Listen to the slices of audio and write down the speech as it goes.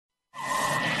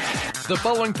The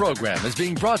following program is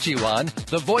being brought to you on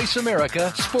the Voice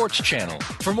America Sports Channel.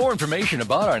 For more information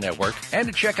about our network and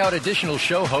to check out additional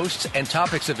show hosts and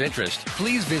topics of interest,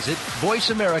 please visit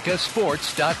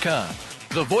voiceamericasports.com.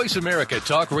 The Voice America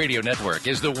Talk Radio Network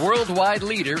is the worldwide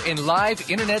leader in live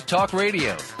Internet talk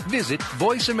radio. Visit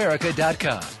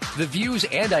voiceamerica.com. The views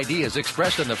and ideas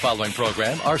expressed on the following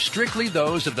program are strictly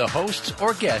those of the hosts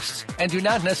or guests and do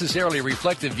not necessarily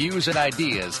reflect the views and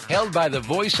ideas held by the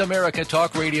Voice America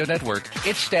Talk Radio Network,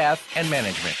 its staff, and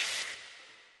management.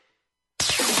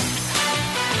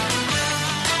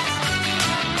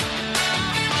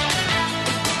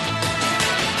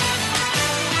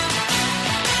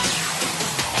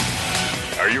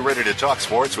 Are you ready to talk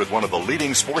sports with one of the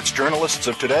leading sports journalists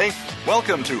of today?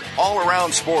 Welcome to All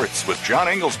Around Sports with John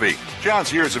Inglesby.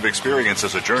 John's years of experience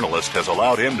as a journalist has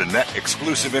allowed him to net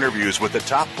exclusive interviews with the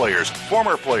top players,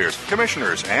 former players,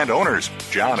 commissioners, and owners.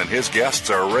 John and his guests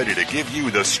are ready to give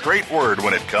you the straight word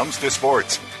when it comes to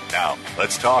sports. Now,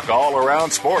 let's talk all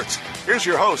around sports. Here's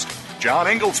your host, John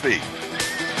Inglesby.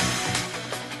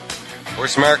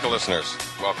 Voice America listeners,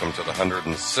 welcome to the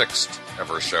 106th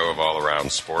ever show of All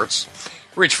Around Sports.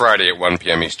 Each Friday at 1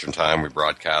 p.m. Eastern Time, we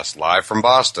broadcast live from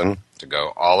Boston to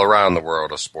go all around the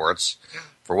world of sports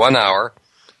for 1 hour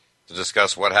to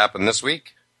discuss what happened this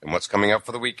week and what's coming up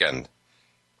for the weekend.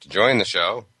 To join the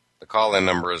show, the call-in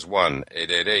number is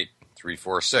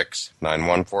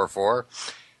 1-888-346-9144,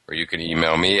 or you can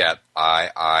email me at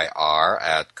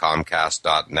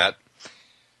iir@comcast.net,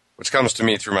 which comes to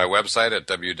me through my website at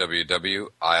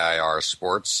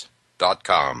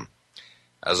www.iirsports.com.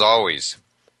 As always,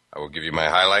 I will give you my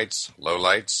highlights,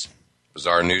 lowlights,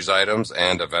 bizarre news items,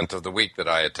 and event of the week that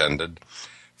I attended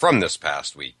from this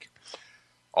past week.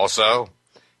 Also,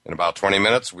 in about 20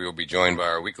 minutes, we will be joined by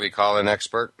our weekly call-in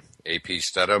expert, A.P.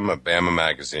 Stedham of Bama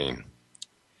Magazine.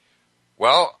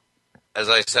 Well, as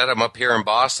I said, I'm up here in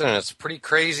Boston, and it's a pretty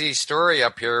crazy story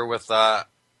up here with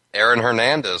Aaron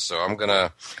Hernandez, so I'm going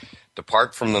to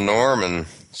depart from the norm and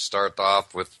start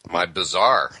off with my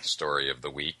bizarre story of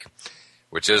the week,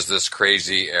 which is this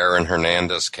crazy Aaron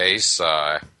Hernandez case.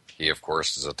 He, of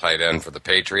course, is a tight end for the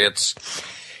Patriots.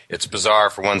 It's bizarre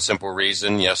for one simple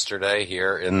reason. Yesterday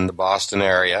here in the Boston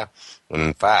area, and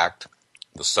in fact,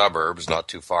 the suburbs, not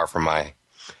too far from my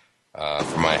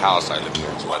house, I live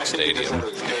near Gillette Stadium,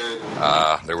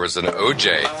 there was an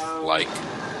OJ-like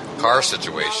car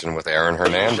situation with Aaron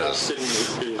Hernandez.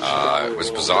 It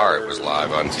was bizarre. It was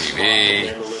live on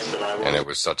TV. And it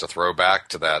was such a throwback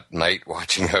to that night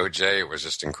watching OJ. It was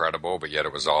just incredible, but yet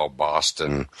it was all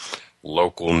Boston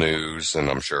local news, and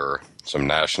I'm sure some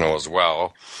national as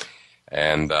well.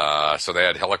 And so they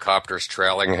had helicopters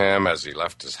trailing him as he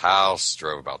left his house,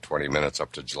 drove about 20 minutes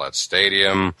up to Gillette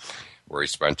Stadium, where he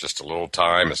spent just a little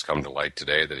time. It's come to light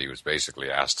today that he was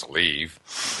basically asked to leave.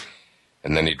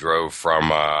 And then he drove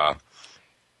from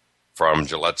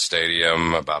Gillette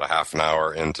Stadium about a half an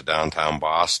hour into downtown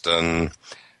Boston,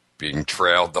 being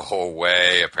trailed the whole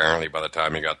way. Apparently by the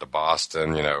time he got to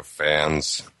Boston,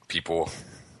 fans, people,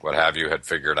 what have you, had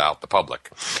figured out, the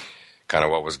public, kind of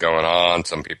what was going on.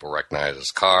 Some people recognized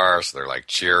his car, so they're like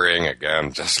cheering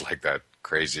again, just like that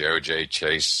crazy OJ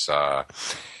chase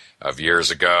of years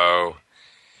ago.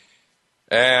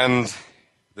 And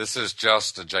this is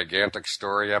just a gigantic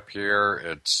story up here.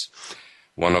 It's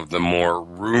one of the more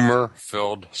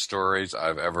rumor-filled stories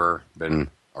I've ever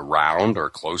been around or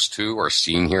close to or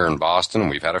seen here in Boston.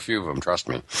 We've had a few of them, trust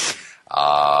me.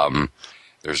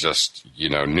 There's just,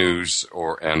 news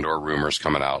or rumors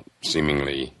coming out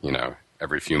seemingly,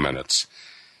 every few minutes.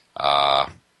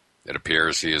 It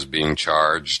appears he is being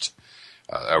charged.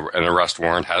 An arrest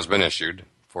warrant has been issued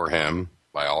for him,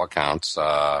 by all accounts,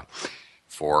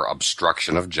 for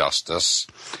obstruction of justice.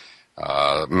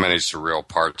 Many surreal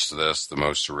parts to this. The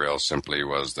most surreal simply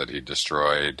was that he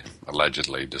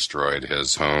allegedly destroyed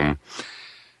his home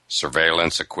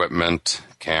surveillance equipment,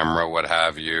 camera, what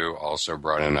have you. Also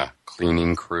brought in a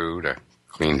cleaning crew to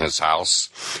clean his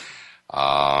house.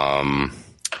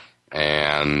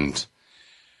 And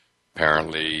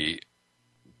apparently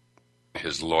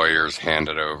his lawyers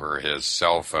handed over his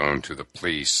cell phone to the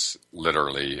police,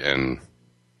 literally in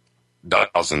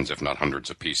dozens, if not hundreds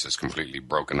of pieces, completely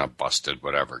broken up, busted,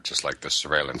 whatever, just like the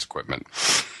surveillance equipment.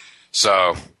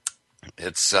 So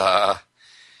it's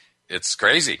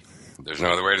crazy. There's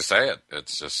no other way to say it.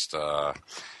 It's just,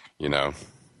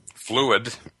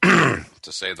 fluid,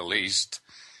 to say the least.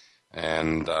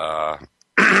 And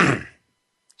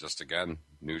just, again,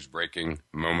 news breaking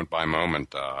moment by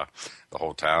moment. The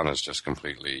whole town is just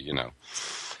completely,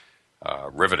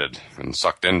 riveted and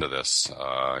sucked into this,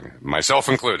 myself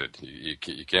included. You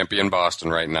can't be in Boston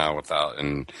right now without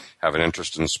and have an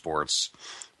interest in sports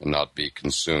and not be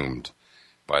consumed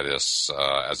by this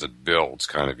as it builds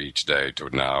kind of each day to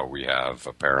now we have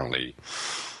apparently,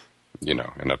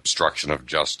 an obstruction of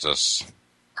justice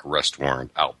arrest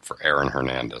warrant out for Aaron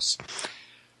Hernandez.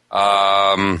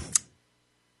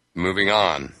 Moving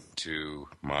on to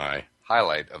my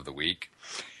highlight of the week.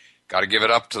 Got to give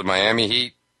it up to the Miami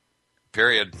Heat.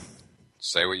 Period.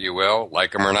 Say what you will,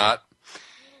 like them or not.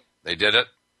 They did it,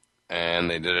 and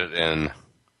they did it in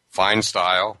fine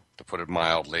style, to put it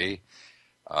mildly.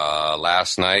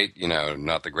 Last night,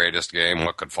 not the greatest game.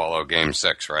 What could follow Game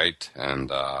 6, right?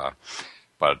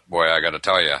 But boy, I got to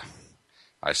tell you,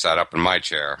 I sat up in my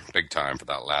chair big time for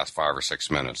that last 5 or 6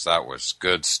 minutes. That was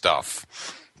good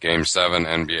stuff. Game 7,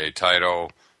 NBA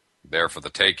title, there for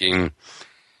the taking,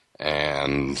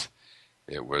 and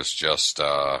it was just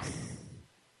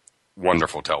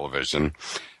wonderful television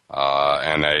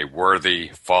and a worthy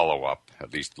follow-up,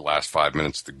 at least the last 5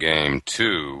 minutes of the game,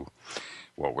 to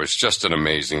what was just an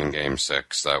amazing Game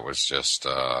 6. That was just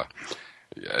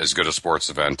as good a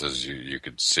sports event as you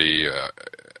could see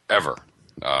ever.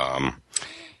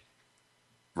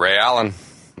 Ray Allen,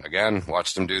 again,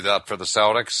 watched him do that for the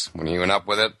Celtics. When he went up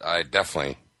with it, I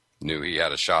definitely knew he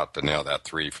had a shot to nail that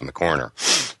three from the corner.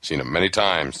 Seen him many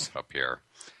times up here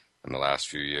in the last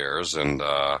few years, and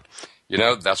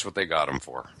that's what they got him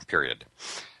for, period.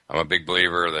 I'm a big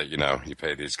believer that, you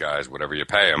pay these guys whatever you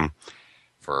pay them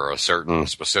for a certain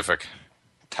specific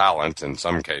talent, in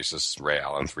some cases, Ray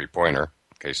Allen, three-pointer,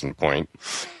 case in point,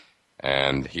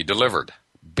 and he delivered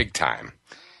big time.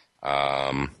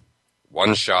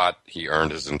 One shot, he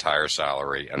earned his entire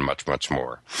salary and much, much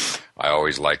more. I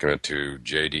always liken it to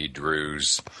J.D.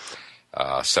 Drew's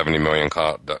 $70 million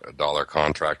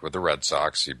contract with the Red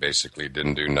Sox. He basically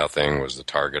didn't do nothing, was the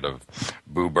target of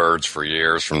boo birds for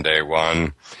years from day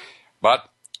one. But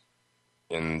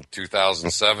in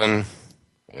 2007,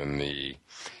 in the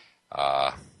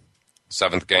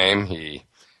seventh game, he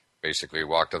basically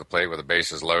walked to the plate with the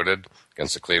bases loaded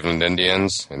against the Cleveland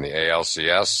Indians in the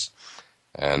ALCS.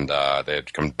 And they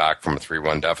had come back from a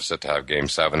 3-1 deficit to have Game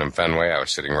 7 in Fenway. I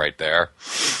was sitting right there.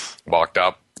 Walked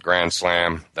up, grand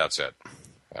slam, that's it.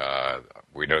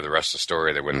 We know the rest of the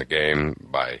story. They win the game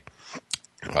by,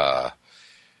 10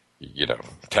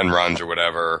 runs or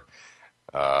whatever.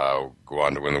 Go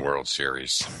on to win the World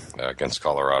Series against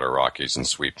Colorado Rockies and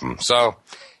sweep them. So,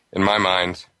 in my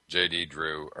mind, J.D.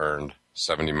 Drew earned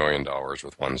 $70 million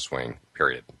with one swing,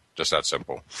 period. Just that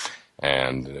simple.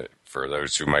 And for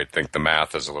those who might think the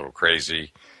math is a little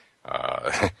crazy,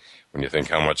 when you think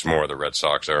how much more the Red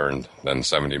Sox earned than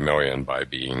 $70 million by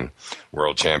being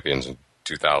world champions in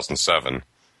 2007,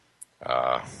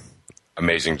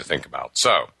 amazing to think about.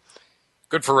 So,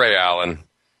 good for Ray Allen.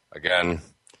 Again,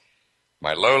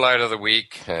 my low light of the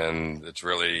week, and it's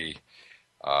really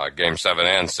Game 7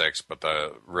 and 6, but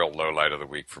the real low light of the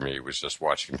week for me was just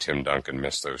watching Tim Duncan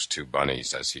miss those two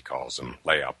bunnies, as he calls them,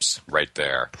 layups, right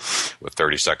there with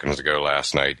 30 seconds to go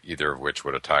last night, either of which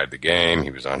would have tied the game.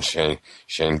 He was on Shane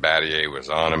Battier was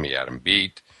on him. He had him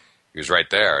beat. He was right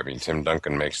there. I mean, Tim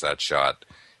Duncan makes that shot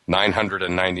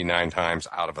 999 times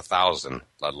out of 1,000,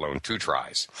 let alone two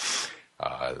tries.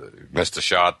 Missed a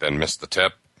shot, then missed the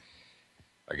tip.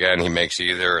 Again, he makes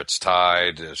either, it's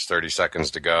tied, there's 30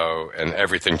 seconds to go, and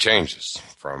everything changes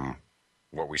from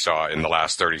what we saw in the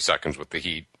last 30 seconds with the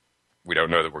Heat. We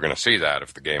don't know that we're going to see that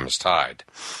if the game is tied.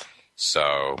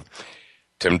 So,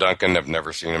 Tim Duncan, I've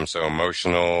never seen him so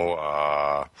emotional.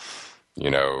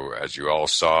 As you all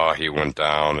saw, he went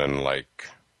down and,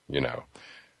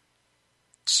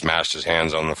 smashed his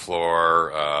hands on the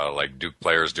floor like Duke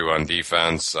players do on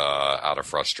defense, out of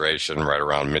frustration, right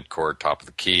around midcourt, top of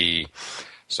the key.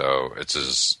 So it's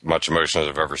as much emotion as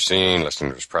I've ever seen.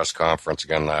 Listening to his press conference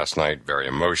again last night, very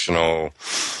emotional.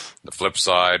 The flip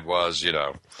side was,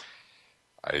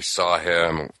 I saw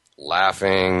him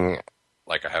laughing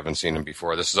like I haven't seen him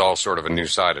before. This is all sort of a new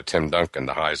side of Tim Duncan,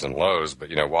 the highs and lows. But,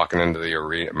 walking into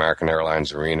the American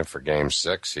Airlines Arena for Game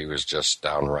 6, he was just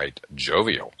downright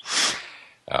jovial.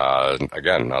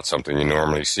 Again, not something you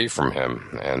normally see from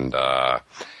him. And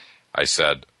I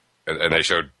said, and they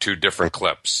showed two different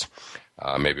clips.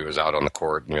 Maybe it was out on the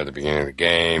court near the beginning of the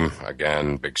game.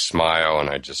 Again, big smile. And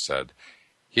I just said,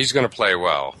 he's going to play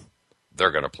well.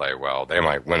 They're going to play well. They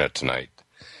might win it tonight.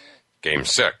 Game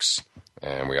 6.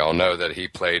 And we all know that he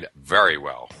played very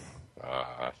well.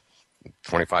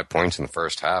 25 points in the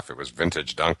first half. It was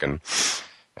vintage Duncan.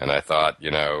 And I thought,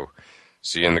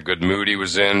 seeing the good mood he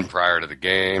was in prior to the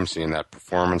game, seeing that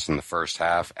performance in the first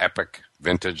half, epic,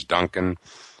 vintage Duncan.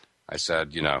 I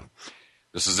said,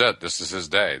 this is it. This is his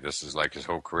day. This is like his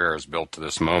whole career is built to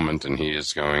this moment, and he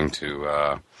is going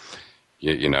to,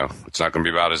 it's not going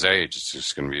to be about his age. It's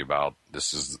just going to be about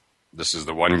this is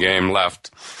the one game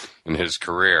left in his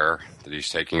career that he's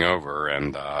taking over,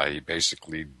 and he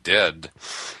basically did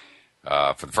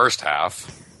for the first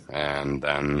half, and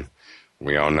then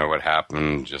we all know what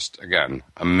happened. Just, again,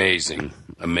 amazing.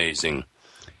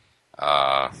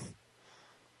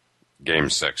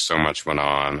 Game 6, so much went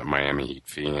on. Miami Heat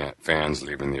fans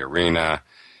leaving the arena.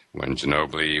 When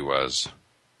Ginobili was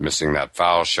missing that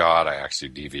foul shot, I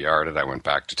actually DVR'd it. I went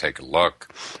back to take a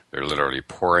look. They're literally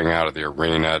pouring out of the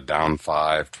arena, down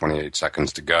 5, 28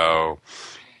 seconds to go.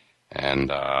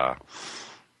 And,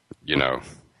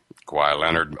 Kawhi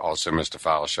Leonard also missed a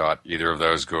foul shot. Either of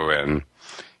those go in.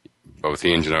 Both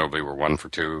he and Ginobili were 1 for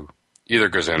 2. Either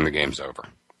goes in, the game's over.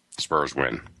 Spurs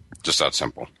win. Just that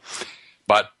simple.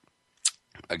 But,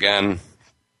 again,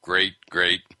 great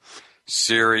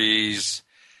series.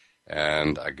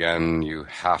 And, again, you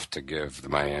have to give the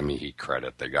Miami Heat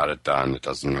credit. They got it done. It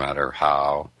doesn't matter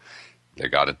how. They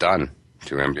got it done.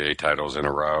 2 NBA titles in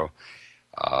a row.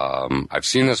 I've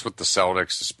seen this with the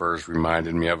Celtics. The Spurs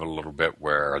reminded me of it a little bit,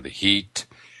 where the Heat,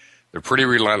 they're pretty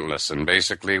relentless. And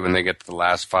basically when they get to the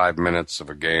last 5 minutes of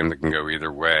a game that can go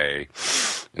either way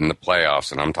in the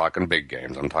playoffs, and I'm talking big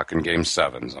games, I'm talking game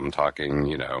 7s, I'm talking,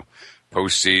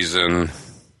 postseason,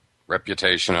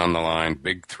 reputation on the line,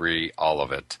 big 3, all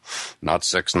of it. Not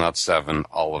 6, not 7,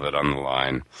 all of it on the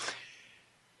line.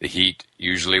 The Heat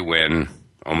usually win,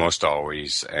 almost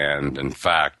always, and in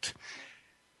fact,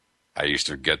 I used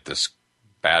to get this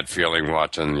bad feeling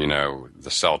watching, the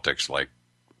Celtics, like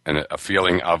a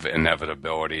feeling of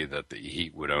inevitability that the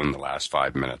Heat would own the last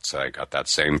 5 minutes. I got that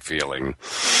same feeling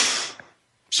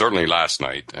certainly last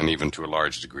night, and even to a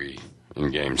large degree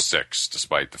in Game 6,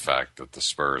 despite the fact that the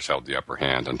Spurs held the upper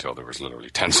hand until there was literally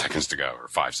 10 seconds to go, or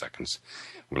 5 seconds,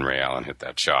 when Ray Allen hit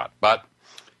that shot. But,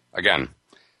 again,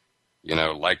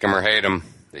 like him or hate him,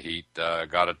 the Heat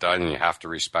got it done, and you have to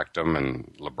respect him.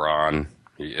 And LeBron,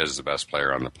 he is the best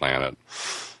player on the planet.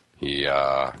 He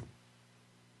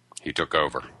took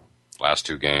over. Last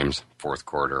 2 games, fourth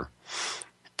quarter,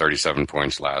 37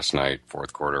 points last night,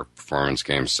 fourth quarter performance,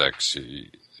 Game 6.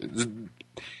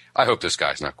 I hope this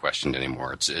guy's not questioned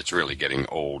anymore. It's really getting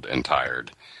old and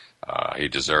tired. He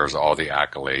deserves all the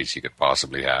accolades he could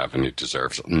possibly have, and he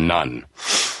deserves none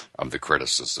of the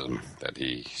criticism that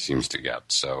he seems to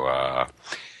get. So,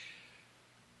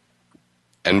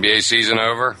 NBA season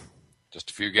over. Just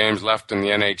a few games left in the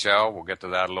NHL. We'll get to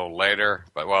that a little later.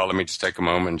 But, let me just take a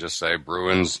moment and just say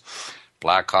Bruins,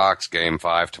 Blackhawks, Game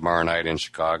 5 tomorrow night in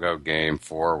Chicago. Game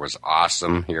 4 was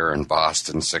awesome here in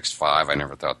Boston, 6-5. I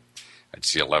never thought I'd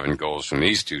see 11 goals from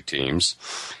these 2 teams.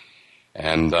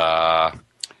 And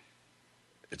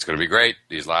it's going to be great.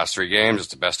 These last 3 games,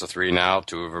 it's the best of 3 now.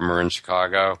 2 of them are in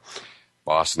Chicago.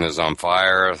 Boston is on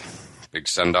fire. Big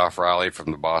send-off rally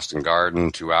from the Boston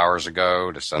Garden 2 hours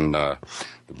ago to send the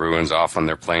Bruins off on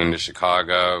their plane to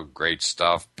Chicago. Great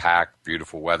stuff. Packed,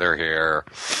 beautiful weather here.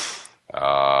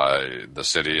 The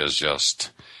city is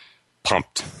just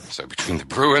pumped. So between the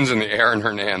Bruins and the Aaron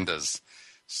Hernandez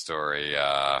story,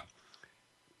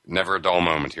 never a dull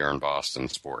moment here in Boston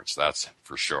sports, that's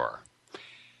for sure.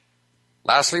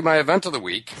 Lastly, my event of the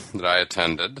week that I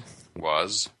attended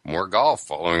was more golf,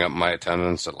 following up my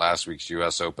attendance at last week's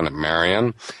U.S. Open at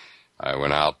Marion. I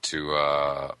went out to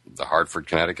the Hartford,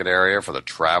 Connecticut area for the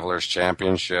Travelers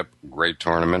Championship. Great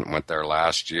tournament. Went there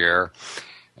last year.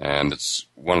 And it's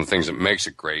one of the things that makes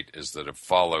it great is that it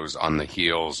follows on the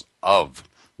heels of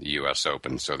the U.S.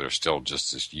 Open. So there's still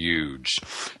just this huge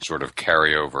sort of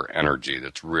carryover energy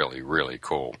that's really, really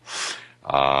cool.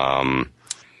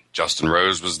 Justin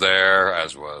Rose was there,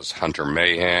 as was Hunter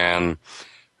Mahan,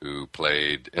 who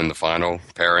played in the final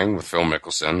pairing with Phil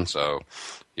Mickelson. So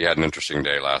he had an interesting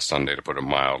day last Sunday, to put it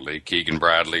mildly. Keegan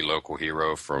Bradley, local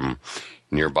hero from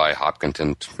nearby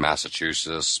Hopkinton,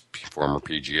 Massachusetts, former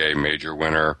PGA major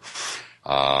winner,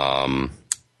 won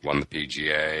the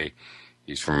PGA.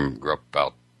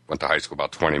 Went to high school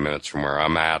about 20 minutes from where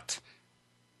I'm at.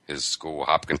 His school,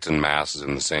 Hopkinton, Mass, is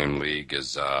in the same league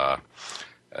as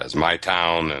my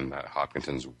town, and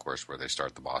Hopkinton's, of course, where they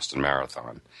start the Boston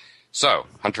Marathon. So,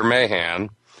 Hunter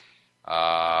Mahan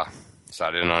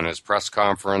sat in on his press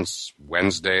conference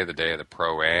Wednesday, the day of the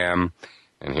Pro-Am,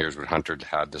 and here's what Hunter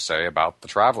had to say about the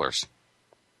Travelers.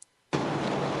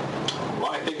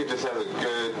 Well, I think it just has a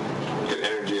good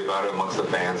energy about it amongst the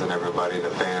fans and everybody. The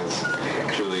fans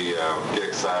truly get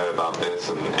excited about this,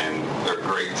 and they're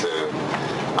great to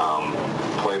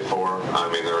play for. I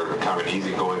mean, they're kind of an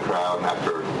easygoing crowd, and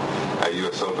after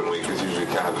U.S. Open week is usually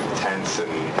kind of intense,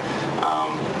 and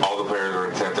all the players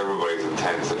are intense. Everybody's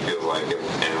intense, it feels like.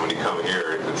 And when you come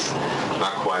here, it's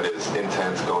not quite as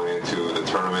intense going into the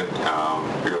tournament.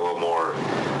 You're a little more,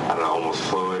 I don't know, almost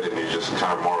fluid, and you're just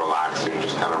kind of more relaxed, and you're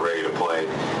just kind of ready to play.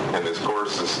 And this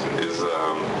course is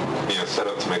set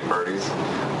up to make birdies,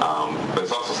 but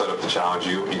it's also set up to challenge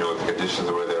you. With the conditions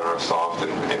where they are soft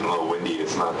and a little windy,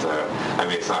 it's not.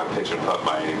 It's not pitch and putt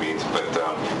by any means, but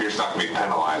you're just not going to be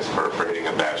penalized for hitting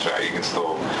a bad shot. You can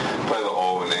still play the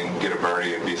hole and then get a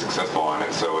birdie and be successful on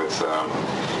it. So it's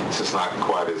just not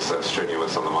quite as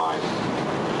strenuous on the mind.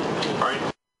 Right.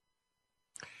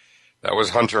 That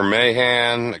was Hunter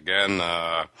Mahan again.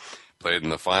 Played in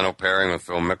the final pairing with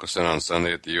Phil Mickelson on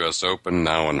Sunday at the U.S. Open,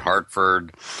 now in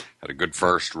Hartford. Had a good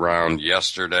first round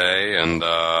yesterday, and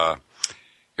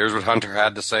here's what Hunter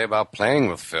had to say about playing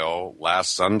with Phil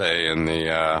last Sunday in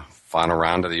the final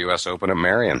round of the U.S. Open at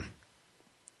Merion.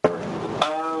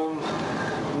 No,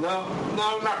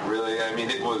 not really.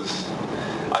 It was,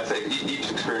 I'd say each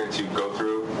experience you go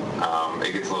through,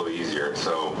 it gets a little easier.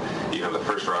 So, the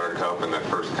first Ryder Cup and the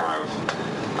first kind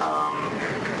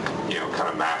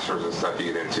of Masters and stuff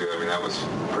you get into, that was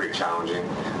pretty challenging.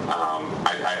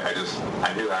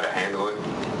 I knew how to handle it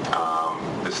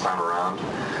this time around.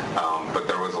 But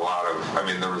there was a lot of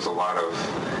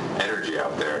energy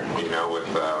out there, with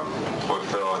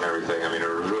Phil and everything. It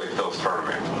was really Phil's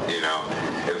tournament,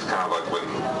 It was kind of like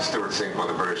when Stuart Sink won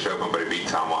the British Open, but he beat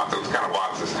Tom Watson. It was kind of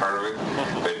Watson's tournament,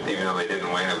 but even though they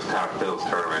didn't win, it was kind of Phil's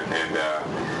tournament. And,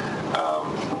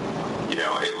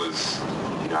 it was,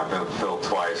 I've been with Phil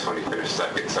twice when he finished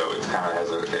second, so it kind of has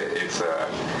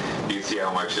you can see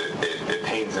how much it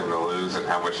pains him to lose and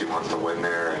how much he wants to win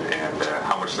there, and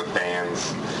how much the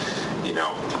fans,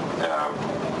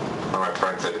 one of my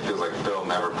friends said it feels like Phil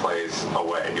never plays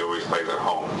away. He always plays at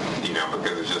home,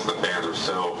 because it's just the fans are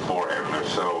so for him.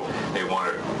 They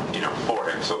want it, for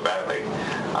him so badly.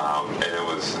 And it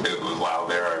was loud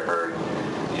there. I heard,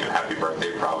 happy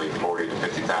birthday probably 40 to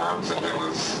 50 times, and it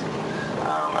was,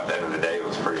 at the end of the day, it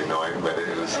was pretty annoying, but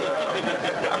it was,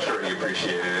 I'm sure he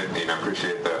appreciated it,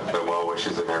 appreciate the well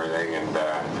wishes and everything, and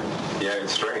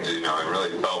it's strange, it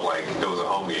really felt like it was a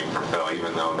home game for Phil,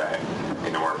 even though that,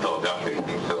 we're in Philadelphia,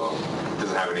 Phil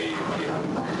doesn't have any,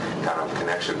 kind of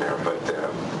connection there, but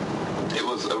it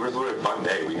was a really fun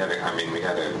day.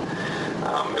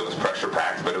 It was pressure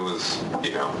packed, but it was, I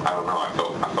don't know, I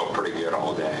felt pretty good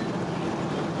all day.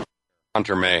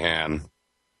 Hunter Mahan,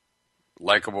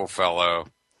 likable fellow,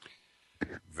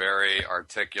 very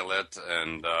articulate,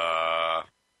 and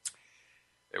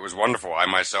it was wonderful. I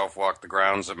myself walked the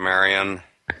grounds at Merion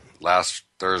last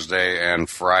Thursday and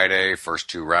Friday, first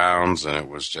two rounds, and it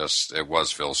was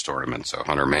Phil's tournament. So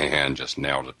Hunter Mahan just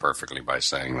nailed it perfectly by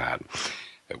saying that.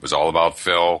 It was all about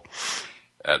Phil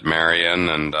at Merion,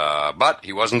 and but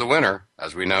he wasn't the winner,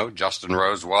 as we know. Justin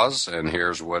Rose was, and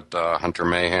here's what Hunter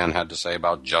Mahan had to say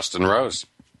about Justin Rose.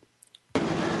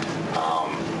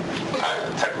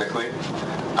 Technically,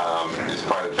 he's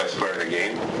probably the best player in the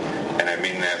game, and I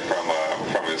mean that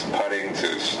from his putting to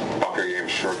his bunker game,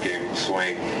 short game,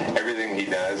 swing. Everything he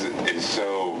does is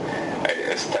so.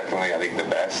 It's technically, I think, the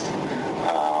best.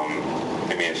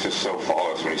 It's just so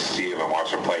flawless when you see him and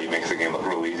watch him play. He makes the game look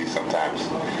real easy sometimes,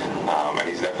 and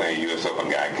he's definitely a U.S. Open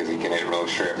guy because he can hit really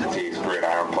straight up the tee. He's a great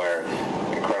iron player,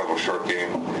 incredible short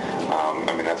game.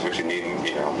 That's what you need.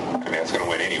 That's going to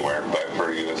win anywhere, but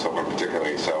for U.S. Open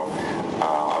particularly. So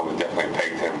I would definitely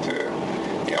peg him to.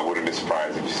 I wouldn't be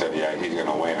surprised if you said, yeah, he's going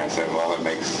to win. I said, well, that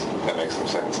makes some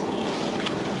sense.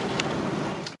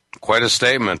 Quite a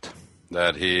statement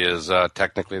that he is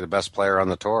technically the best player on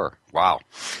the tour. Wow.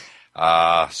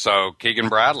 So Keegan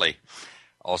Bradley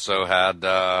also had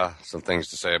some things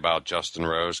to say about Justin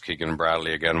Rose. Keegan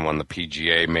Bradley, again, won the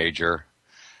PGA major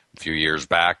a few years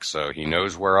back, so he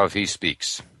knows whereof he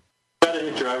speaks. Got to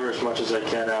hit driver as much as I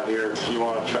can out here. If you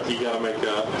want to, you got to make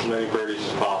as many birdies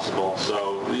as possible.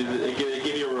 So they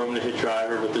give you room to hit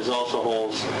driver, but there's also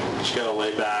holes you just got to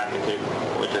lay back and hit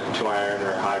like a 2-iron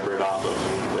or a hybrid off of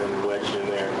and wedge in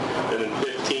there. And then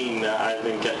 15, I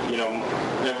think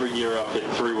every year I've hit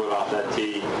 3-wood off that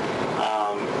tee.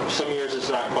 Some years it's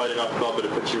not quite enough club, but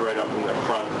it puts you right up in the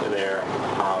front there.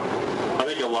 I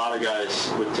think a lot of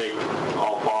guys would take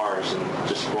all bars and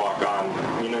just walk on.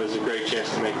 There's a great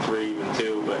chance to make 3, even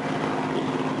 2, but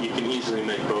you can easily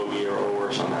make bogey or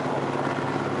worse on that.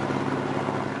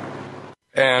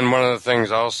 And one of the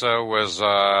things also was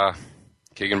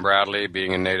Keegan Bradley,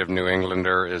 being a native New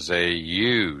Englander, is a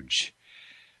huge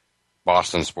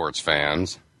Boston sports fan,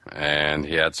 and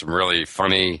he had some really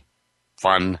fun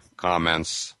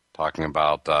comments talking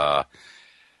about the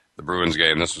the Bruins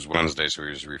game. This was Wednesday, so he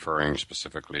was referring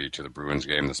specifically to the Bruins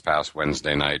game this past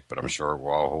Wednesday night, but I'm sure it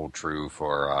will all hold true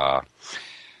for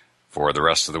the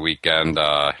rest of the weekend.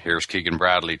 Here's Keegan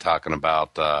Bradley talking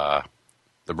about the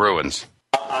Bruins.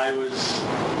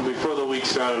 Before the week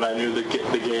started, I knew the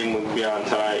game would be on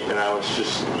tonight, and I was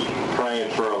just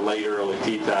praying for a late early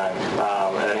tea time.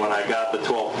 And when I got the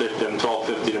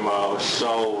 12:50 tomorrow, I was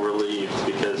so relieved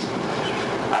because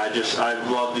I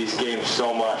love these games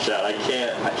so much that I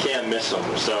can't miss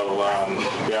them. So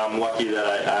I'm lucky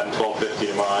that I'm 12:50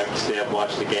 tomorrow. I can stay up,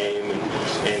 watch the game,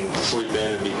 and sleep in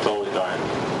and be totally fine.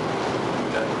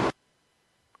 Okay.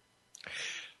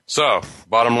 So,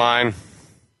 bottom line,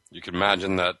 you can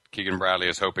imagine that Keegan Bradley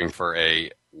is hoping for a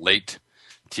late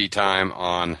tea time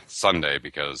on Sunday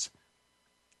because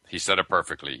he said it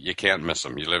perfectly. You can't miss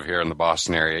him. You live here in the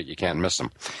Boston area, you can't miss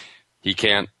him. He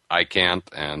can't, I can't,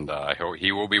 and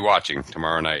he will be watching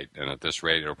tomorrow night. And at this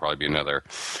rate, it'll probably be another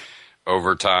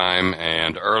overtime.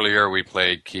 And earlier we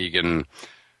played Keegan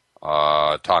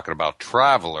talking about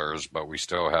Travelers, but we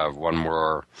still have one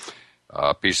more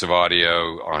piece of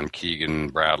audio on Keegan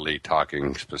Bradley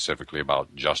talking specifically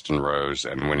about Justin Rose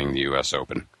and winning the U.S.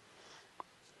 Open.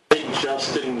 I think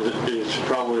Justin is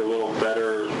probably a little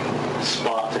better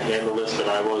spot to handle this than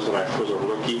I was when I was a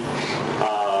rookie.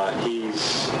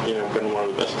 He's been one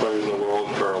of the best players in the world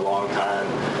for a long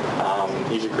time.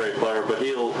 He's a great player, but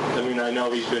I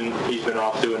know he's been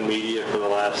off doing media for the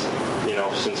last,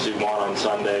 since he won on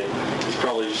Sunday. He's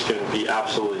probably just going to be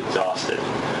absolutely exhausted.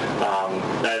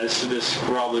 This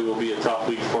probably will be a tough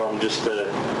week for him just to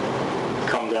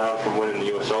come down from winning the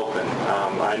U.S. Open.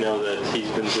 I know that he's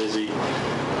been busy,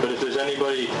 but if there's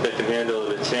anybody that can handle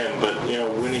it, it's him. But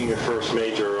winning your first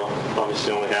major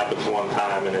obviously only happens one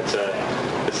time, and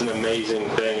it's an amazing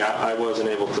thing. I wasn't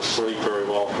able to sleep very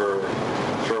well for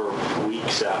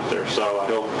weeks after, so I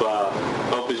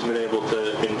hope he's been able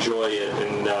to enjoy it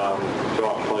and go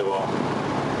out and play well.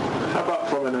 How about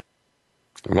from an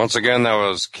Once again, that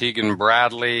was Keegan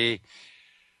Bradley,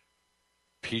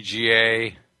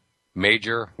 PGA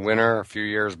major winner a few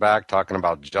years back, talking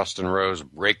about Justin Rose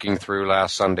breaking through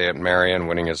last Sunday at Marion,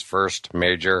 winning his first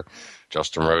major.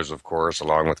 Justin Rose, of course,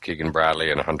 along with Keegan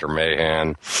Bradley and Hunter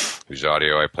Mahan, whose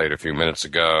audio I played a few minutes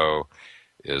ago,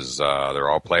 is they're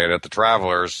all playing at the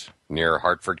Travelers near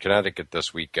Hartford, Connecticut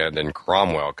this weekend, in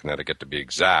Cromwell, Connecticut to be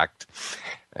exact.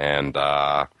 And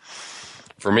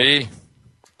for me,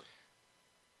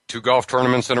 2 golf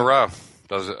tournaments in a row.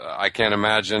 I can't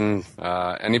imagine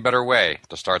any better way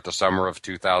to start the summer of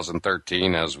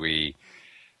 2013 as we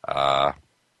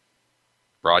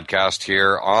broadcast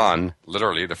here on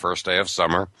literally the first day of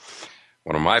summer.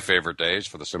 One of my favorite days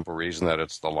for the simple reason that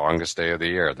it's the longest day of the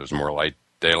year. There's more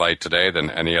daylight today than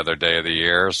any other day of the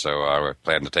year, so I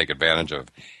plan to take advantage of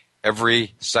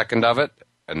every second of it.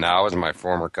 And now, as my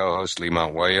former co-host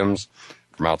Lemont Williams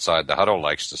from Outside the Huddle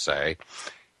likes to say,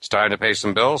 it's time to pay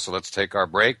some bills, so let's take our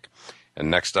break.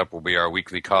 And next up will be our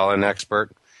weekly call-in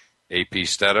expert, A.P.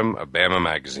 Stedham of Bama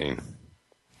Magazine.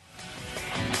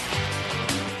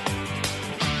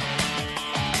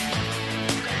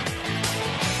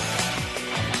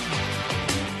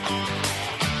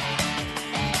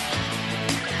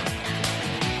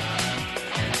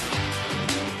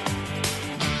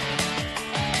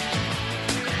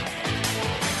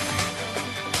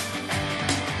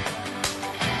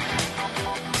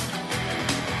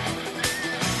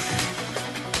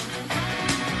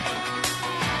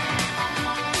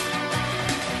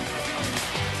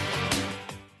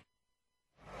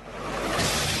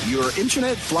 Your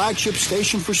internet flagship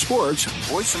station for sports,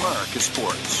 Voice America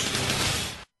Sports.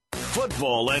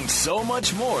 Football and so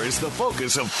much more is the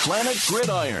focus of Planet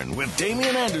Gridiron with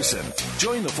Damian Anderson.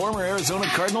 Join the former Arizona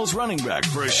Cardinals running back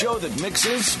for a show that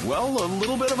mixes, well, a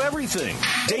little bit of everything.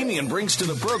 Damian brings to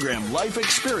the program life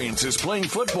experiences playing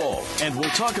football, and we'll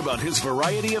talk about his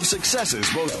variety of successes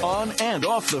both on and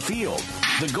off the field.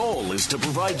 The goal is to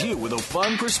provide you with a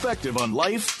fun perspective on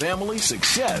life, family,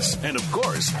 success, and of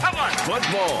course,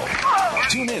 football.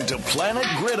 Tune in to Planet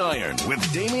Gridiron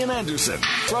with Damian Anderson,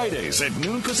 Fridays at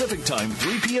noon Pacific Time,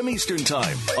 3 p.m. Eastern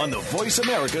Time on the Voice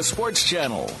America Sports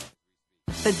Channel.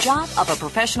 The job of a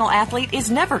professional athlete is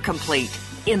never complete.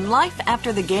 In Life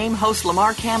After the Game, host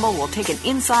Lamar Campbell will take an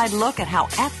inside look at how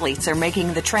athletes are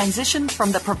making the transition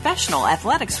from the professional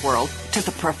athletics world to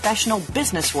the professional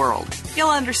business world.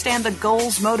 You'll understand the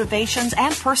goals, motivations,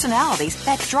 and personalities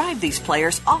that drive these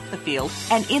players off the field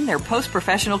and in their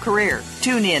post-professional career.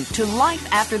 Tune in to Life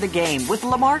After the Game with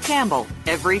Lamar Campbell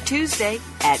every Tuesday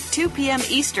at 2 p.m.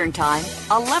 Eastern Time,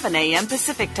 11 a.m.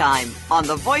 Pacific Time on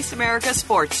the Voice America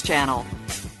Sports Channel.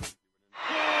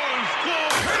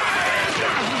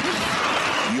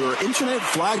 Your internet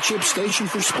flagship station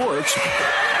for sports,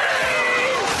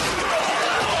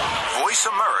 Voice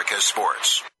America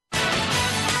Sports.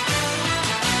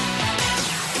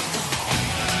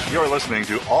 You're listening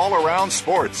to All Around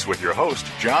Sports with your host,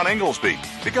 John Inglesby.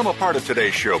 Become a part of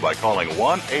today's show by calling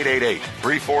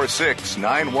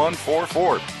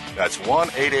 1-888-346-9144. That's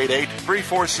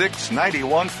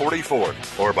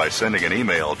 1-888-346-9144. Or by sending an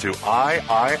email to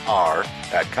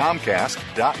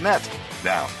iir@comcast.net.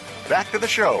 Now, back to the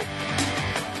show.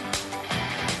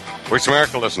 Voice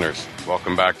America listeners,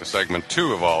 welcome back to segment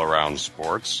 2 of All Around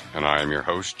Sports, and I am your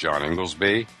host, John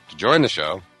Inglesby. To join the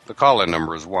show, the call-in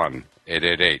number is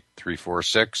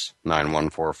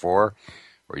 1-888-346-9144, or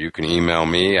you can email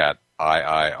me at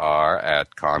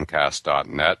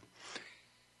iir@comcast.net.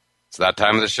 It's that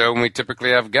time of the show when we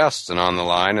typically have guests, and on the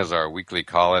line is our weekly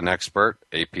call-in expert,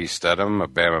 AP Stedham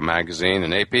of Bama Magazine.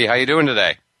 And AP, how you doing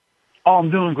today? Oh,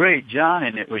 I'm doing great, John,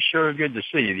 and it was sure good to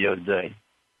see you the other day.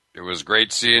 It was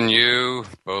great seeing you.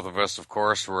 Both of us, of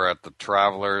course, were at the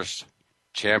Travelers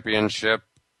Championship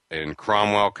in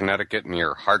Cromwell, Connecticut,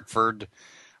 near Hartford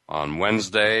on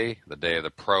Wednesday, the day of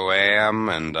the Pro-Am,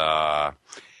 and,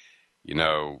 you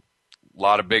know, a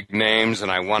lot of big names,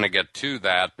 and I want to get to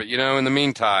that. But, you know, in the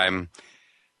meantime,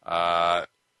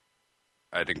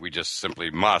 I think we just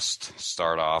simply must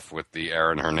start off with the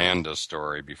Aaron Hernandez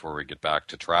story before we get back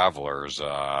to Travelers.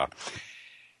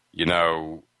 You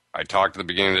know, I talked at the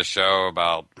beginning of the show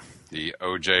about the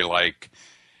OJ-like,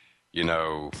 you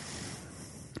know,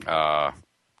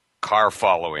 car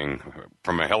following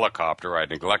from a helicopter. I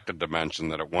neglected to mention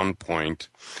that at one point,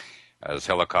 as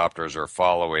helicopters are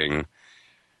following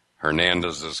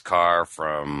Hernandez's car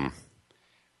from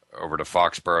over to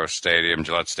Foxborough Stadium,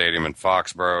 Gillette Stadium in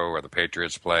Foxborough, where the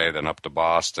Patriots play, then up to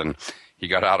Boston, he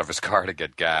got out of his car to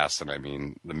get gas. And I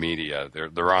mean, the media,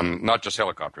 they're on, not just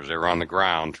helicopters, they were on the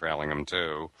ground trailing him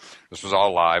too. This was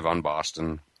all live on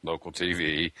Boston local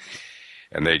TV.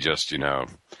 And they just, you know,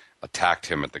 attacked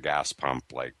him at the gas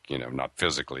pump, like, you know, not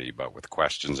physically, but with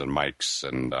questions and mics.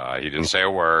 And he didn't say a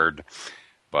word,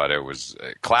 but it was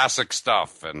classic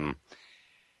stuff. And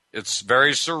it's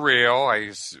very surreal.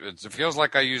 It feels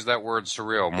like I use that word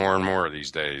surreal more and more these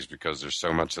days because there's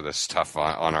so much of this stuff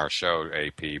on our show,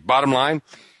 AP. Bottom line,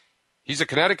 he's a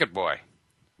Connecticut boy,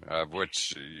 so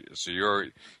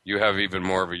you have even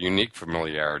more of a unique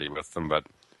familiarity with them. But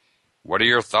what are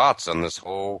your thoughts on this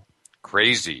whole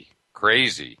crazy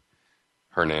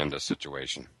Hernandez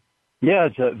situation? Yeah,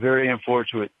 it's a very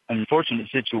unfortunate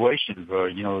situation where,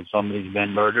 you know, somebody's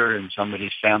been murdered and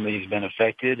somebody's family has been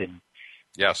affected, and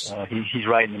yes, he's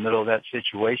right in the middle of that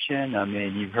situation. I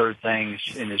mean, you've heard things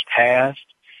in his past,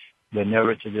 but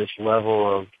never to this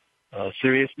level of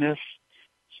seriousness.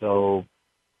 So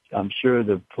I'm sure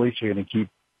the police are going to keep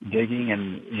digging,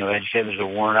 and, you know, as you said, there's a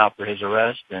warrant out for his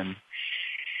arrest, and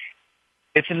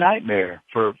it's a nightmare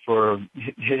for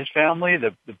his family,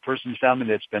 the person's family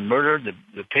that's been murdered,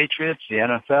 the Patriots, the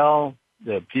NFL,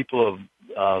 the people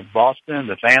of Boston,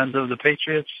 the fans of the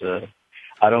Patriots.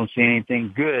 I don't see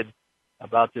anything good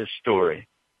about this story.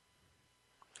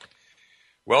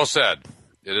 Well said.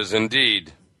 It is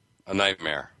indeed a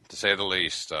nightmare, to say the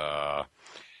least.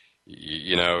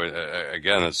 You know,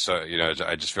 again, it's you know,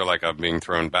 I just feel like I'm being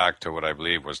thrown back to what I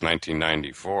believe was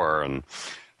 1994, and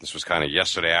this was kind of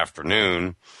yesterday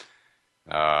afternoon,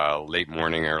 late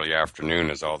morning, early afternoon,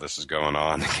 as all this is going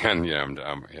on. Again, you know,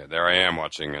 there I am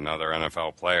watching another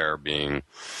NFL player being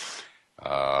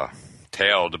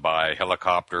tailed by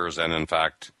helicopters and, in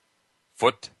fact,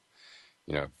 foot,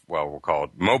 you know, well, we'll call it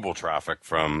mobile traffic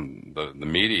from the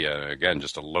media. Again,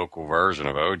 just a local version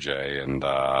of OJ and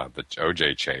the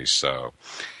OJ chase. So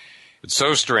it's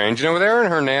so strange. You know, with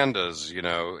Aaron Hernandez, you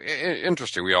know,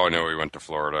 interesting. We all know he went to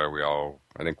Florida.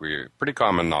 I think pretty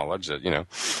common knowledge that, you know,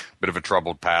 bit of a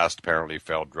troubled past, apparently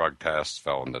failed drug tests,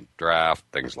 fell in the draft,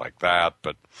 things like that.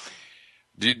 But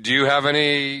do you have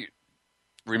any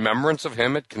remembrance of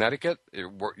him at Connecticut,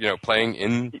 you know, playing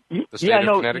in the state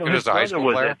of Connecticut as a high school player?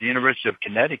 His brother was at the University of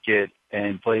Connecticut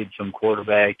and played some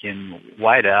quarterback in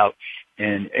wideout,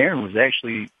 and Aaron was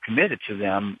actually committed to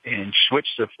them and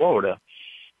switched to Florida.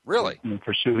 Really? And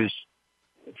pursue his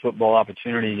football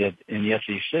opportunity in the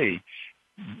SEC.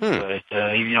 But,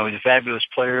 you know, he's a fabulous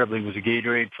player. I believe he was a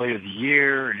Gatorade Player of the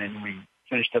Year, and then we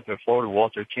finished up at Florida,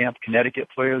 Walter Camp, Connecticut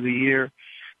Player of the Year.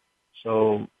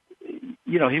 So,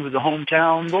 you know, he was a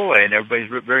hometown boy, and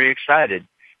everybody's very excited.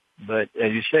 But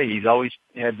as you say, he's always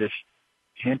had this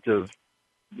hint of,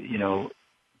 you know,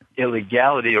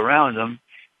 illegality around him,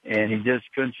 and he just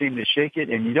couldn't seem to shake it.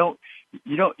 And you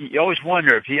always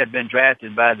wonder if he had been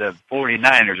drafted by the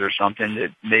 49ers or something,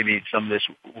 that maybe some of this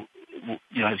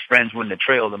his friends wouldn't have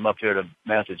trailed him up here to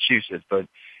Massachusetts. But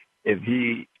if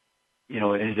he,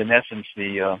 is in essence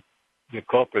the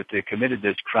culprit that committed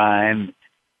this crime,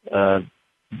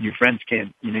 your friends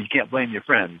can't, you can't blame your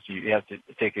friends. You have to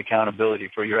take accountability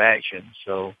for your actions.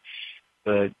 So,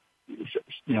 but,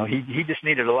 he just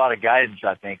needed a lot of guidance,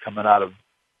 I think, coming out of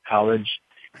college.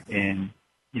 And,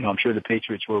 I'm sure the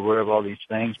Patriots were aware of all these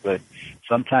things, but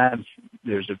sometimes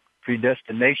there's a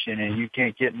predestination and you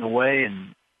can't get in the way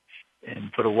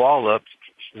and put a wall up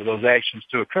for those actions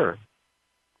to occur.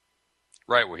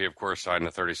 Right. Well, he, of course, signed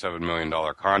a $37 million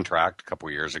contract a couple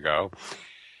of years ago.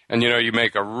 And, you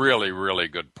make a really, really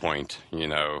good point.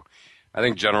 I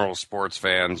think general sports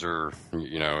fans are,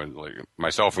 like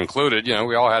myself included,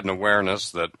 we all had an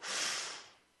awareness that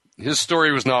his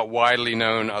story was not widely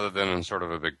known other than in sort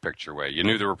of a big picture way. You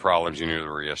knew there were problems, you knew there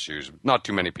were issues. Not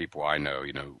too many people I know,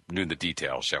 knew the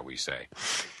details, shall we say.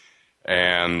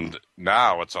 And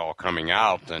now it's all coming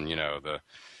out and,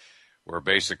 where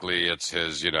basically it's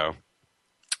his, the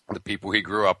people he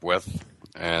grew up with.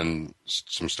 And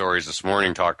some stories this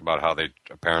morning talked about how they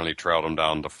apparently trailed him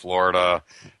down to Florida.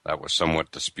 That was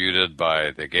somewhat disputed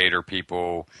by the Gator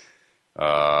people,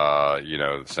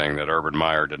 saying that Urban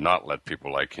Meyer did not let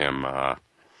people like him,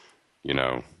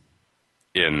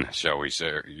 in, shall we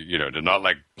say, did not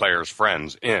let players'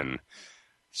 friends in,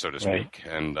 so to speak.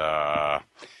 Right. And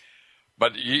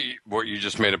but you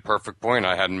just made a perfect point.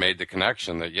 I hadn't made the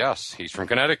connection that, yes, he's from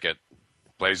Connecticut,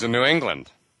 plays in New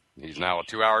England. He's now a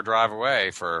 2-hour drive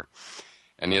away for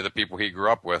any of the people he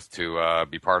grew up with to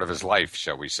be part of his life,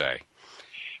 shall we say.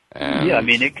 And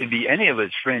it could be any of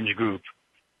his fringe group.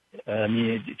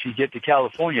 If you get to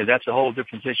California, that's a whole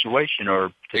different situation,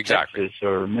 or to Texas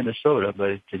or Minnesota.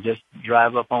 But to just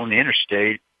drive up on the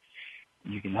interstate,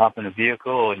 you can hop in a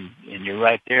vehicle and you're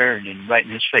right there and right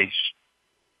in his face.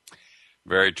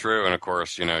 Very true. And, of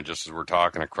course, just as we're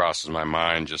talking, it crosses my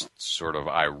mind, just sort of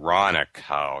ironic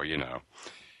how,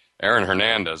 Aaron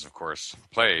Hernandez, of course,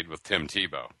 played with Tim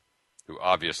Tebow, who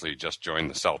obviously just joined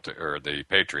the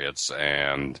Patriots,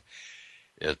 and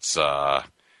it's, and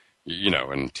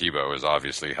Tebow is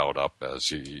obviously held up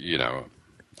as,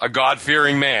 a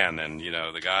God-fearing man, and,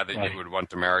 the guy that you would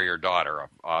want to marry your daughter,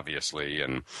 obviously,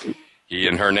 and he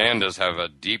and Hernandez have a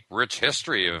deep, rich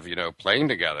history of, playing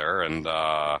together, and,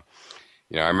 I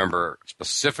remember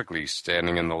specifically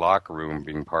standing in the locker room,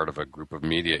 being part of a group of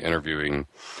media interviewing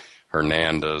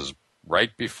Hernandez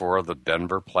right before the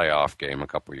Denver playoff game a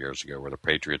couple of years ago where the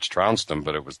Patriots trounced him,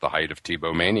 but it was the height of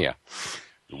Tebow mania.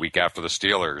 The week after the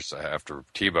Steelers, after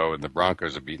Tebow and the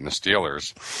Broncos had beaten the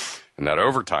Steelers in that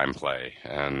overtime play.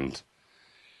 And,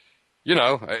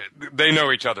 they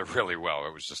know each other really well.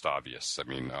 It was just obvious.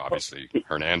 Obviously,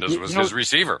 Hernandez was his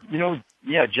receiver.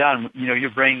 John, you're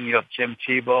bringing up Tim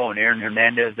Tebow and Aaron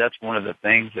Hernandez. That's one of the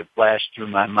things that flashed through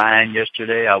my mind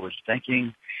yesterday. I was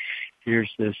thinking, here's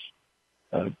this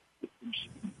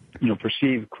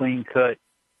perceived clean-cut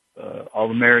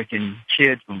All-American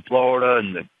kid from Florida,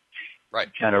 and the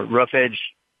kind of rough-edged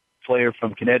player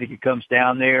from Connecticut comes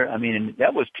down there. And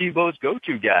that was Tebow's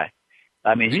go-to guy.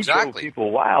 He drove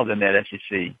people wild in that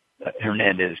SEC,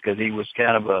 Hernandez, because he was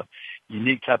kind of a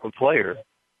unique type of player.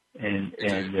 And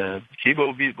Tebow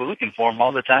would be looking for him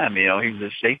all the time. He was a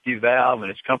safety valve in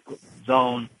his comfort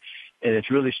zone. And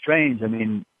it's really strange.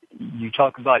 You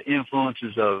talk about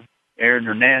influences of Aaron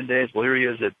Hernandez. Well, here he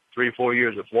is at 3 or 4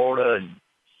 years of Florida, and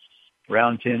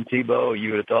round 10 Tebow. You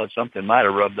would have thought something might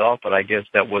have rubbed off, but I guess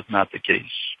that was not the case.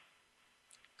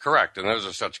 Correct, and those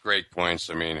are such great points.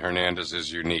 Hernandez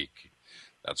is unique.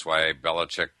 That's why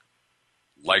Belichick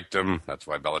liked him. That's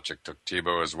why Belichick took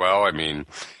Tebow as well.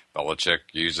 Belichick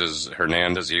uses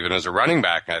Hernandez even as a running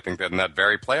back. I think that in that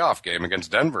very playoff game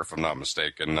against Denver, if I'm not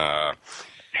mistaken,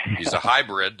 he's a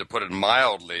hybrid, to put it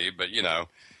mildly, but,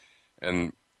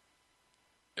 and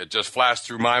it just flashed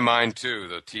through my mind, too,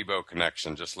 the Tebow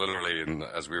connection, just literally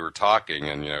as we were talking.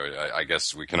 And, I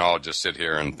guess we can all just sit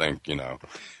here and think,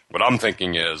 what I'm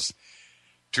thinking is,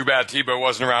 too bad Tebow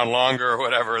wasn't around longer or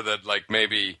whatever, that,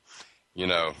 maybe,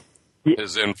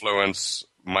 his influence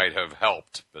might have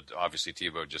helped. But obviously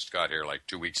Tebow just got here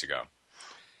 2 weeks ago.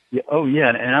 Yeah. Oh, yeah.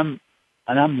 And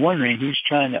I'm wondering, he's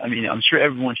trying to, I'm sure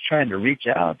everyone's trying to reach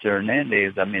out to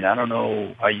Hernandez. I don't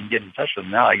know how you can get in touch with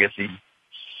him now. I guess he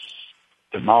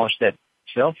demolished that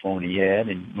cell phone he had,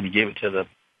 and when he gave it to the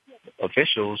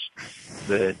officials,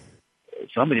 that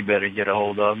somebody better get a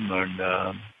hold of him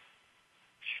and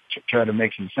try to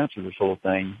make some sense of this whole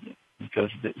thing, because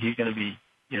he's going to be,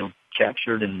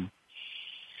 captured and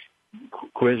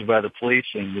quizzed by the police,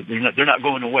 and they're not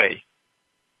going away.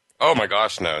 Oh my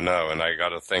gosh, no. And I got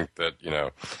to think that,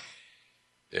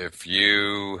 if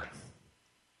you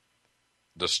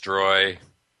destroy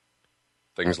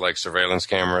things like surveillance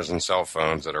cameras and cell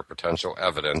phones that are potential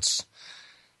evidence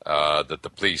that the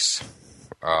police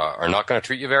are not going to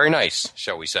treat you very nice,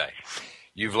 shall we say.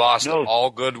 You've lost all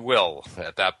goodwill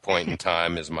at that point in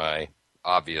time, is my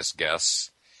obvious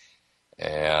guess.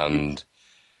 And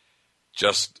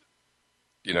just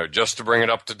to bring it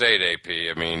up to date,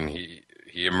 AP, I mean,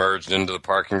 he emerged into the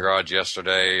parking garage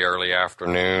yesterday, early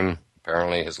afternoon.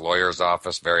 Apparently his lawyer's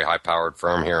office, very high-powered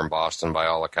firm here in Boston by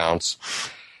all accounts,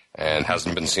 and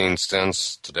hasn't been seen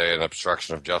since. Today an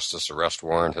obstruction of justice arrest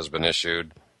warrant has been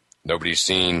issued. Nobody's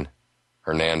seen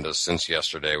Hernandez since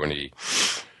yesterday when he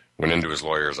went into his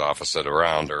lawyer's office at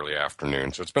around early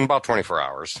afternoon. So it's been about 24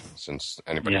 hours since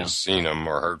anybody has seen him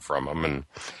or heard from him, and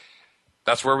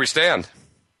that's where we stand.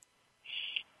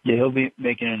 Yeah, he'll be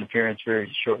making an appearance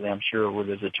very shortly, I'm sure, with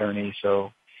his attorney.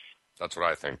 So that's what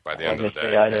I think by the end of the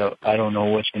day. I don't know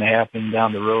what's going to happen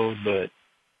down the road, but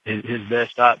his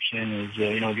best option is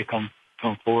to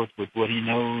come forth with what he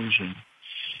knows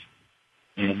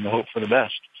and hope for the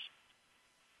best.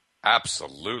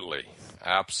 Absolutely.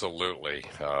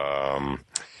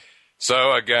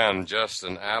 So again, just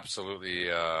an absolutely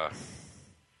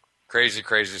crazy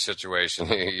situation.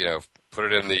 Put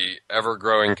it in the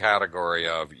ever-growing category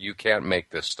of you can't make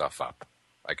this stuff up.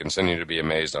 I continue to be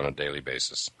amazed on a daily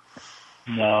basis.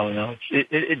 No,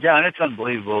 John, it's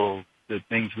unbelievable the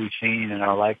things we've seen in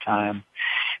our lifetime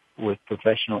with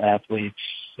professional athletes,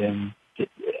 and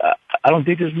I don't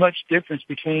think there's much difference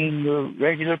between the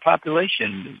regular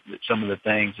population, some of the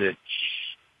things that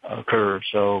occur.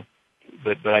 So,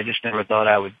 but I just never thought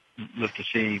I would look to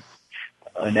see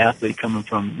an athlete coming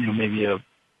from, maybe a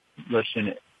less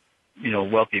than,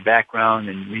 wealthy background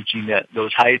and reaching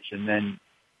those heights, and then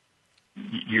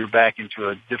you're back into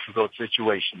a difficult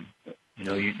situation.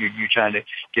 You're trying to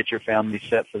get your family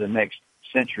set for the next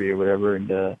century or whatever, and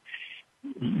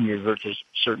you revert to a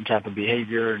certain type of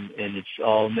behavior, and it's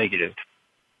all negative.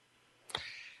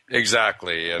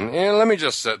 Exactly. And let me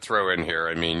just throw in here,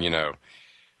 I mean,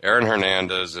 Aaron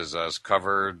Hernandez is as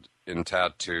covered in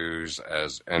tattoos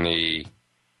as any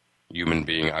human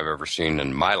being I've ever seen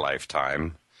in my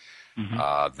lifetime.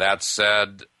 Mm-hmm. That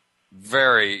said,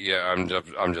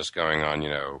 I'm just going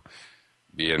on,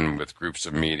 being with groups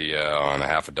of media on a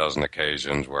half a dozen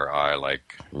occasions where I,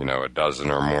 a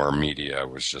dozen or more media,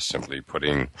 was just simply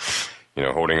putting,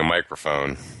 holding a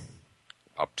microphone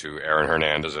up to Aaron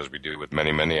Hernandez, as we do with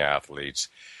many, many athletes.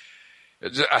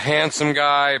 It's a handsome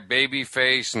guy, baby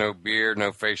face, no beard,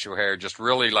 no facial hair, just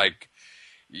really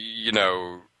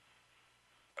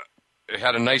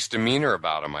had a nice demeanor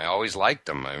about him. I always liked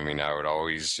him. I mean, I would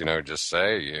always, just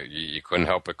say, you couldn't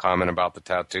help but comment about the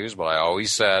tattoos, but I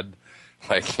always said,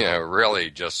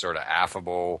 really just sort of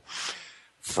affable,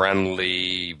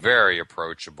 friendly, very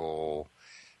approachable.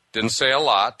 Didn't say a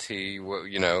lot. He,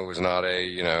 was not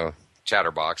a,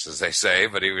 chatterbox, as they say,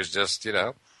 but he was just,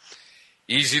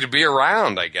 easy to be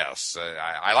around, I guess.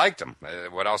 I liked him.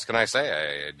 What else can I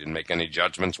say? I didn't make any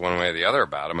judgments one way or the other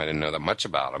about him. I didn't know that much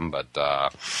about him, but,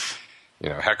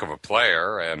 heck of a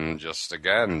player. And just,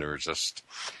 again, there was just,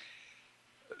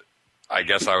 I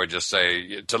guess I would just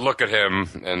say, to look at him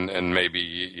and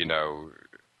maybe,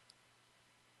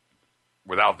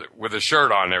 with a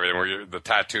shirt on and everything, where the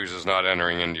tattoos is not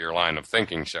entering into your line of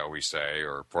thinking, shall we say,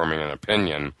 or forming an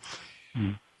opinion,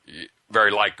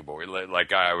 very likable.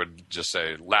 Like I would just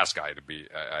say, last guy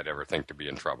I'd ever think to be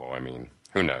in trouble. I mean,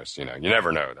 who knows? You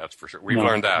never know. That's for sure. We've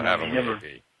learned that, haven't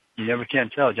we? You never can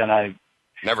tell, John. I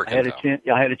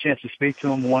had a chance to speak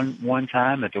to him one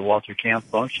time at the Walter Camp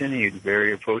function. He was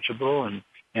very approachable and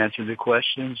answered the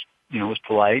questions. Was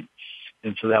polite,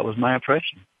 and so that was my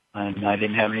impression. And I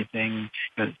didn't have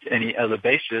any other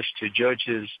basis to judge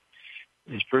his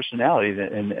personality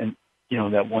and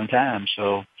that one time.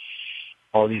 So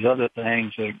all these other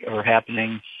things that are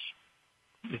happening,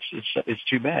 it's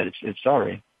too bad. It's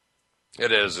sorry.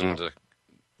 It is, and to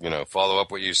follow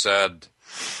up what you said.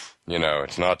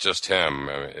 It's not just him.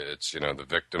 It's, the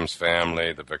victim's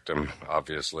family, the victim,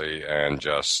 obviously, and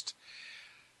just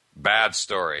bad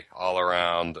story all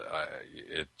around.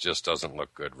 It just doesn't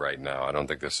look good right now. I don't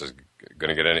think this is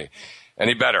going to get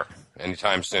any better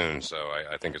anytime soon. So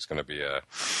I think it's going to be a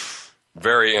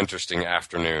very interesting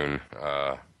afternoon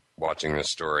watching this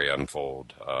story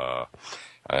unfold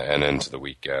and into the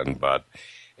weekend. But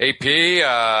AP,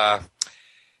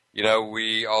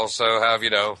 we also have,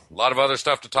 a lot of other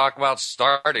stuff to talk about,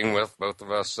 starting with both of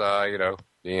us,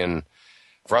 being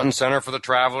front and center for the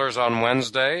Travelers on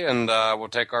Wednesday. And we'll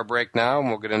take our break now, and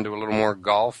we'll get into a little more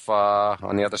golf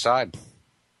on the other side.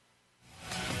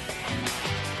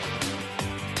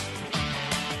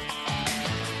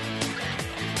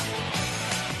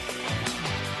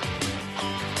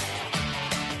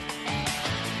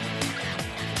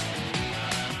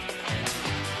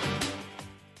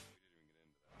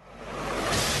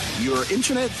 Your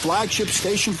internet flagship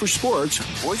station for sports,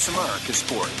 Voice America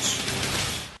Sports.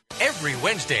 Every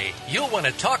Wednesday, you'll want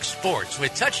to talk sports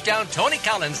with touchdown Tony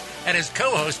Collins and his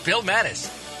co-host Bill Mattis.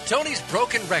 Tony's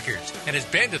broken records and has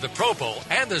been to the Pro Bowl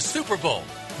and the Super Bowl.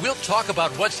 We'll talk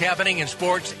about what's happening in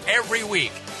sports every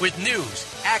week with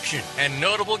news, action, and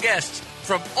notable guests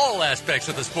from all aspects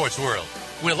of the sports world.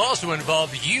 We'll also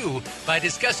involve you by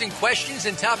discussing questions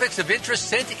and topics of interest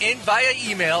sent in via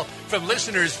email from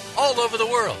listeners all over the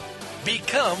world.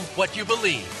 Become what you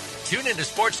believe. Tune into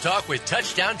Sports Talk with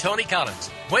Touchdown Tony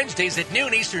Collins, Wednesdays at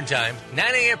noon Eastern Time, 9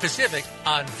 a.m. Pacific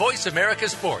on Voice America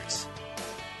Sports.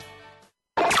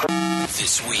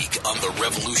 This week on The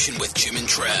Revolution with Jim and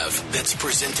Trav, that's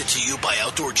presented to you by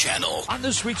Outdoor Channel. On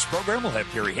this week's program, we'll have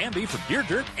Terry Hamby from Deer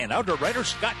Dirt and outdoor writer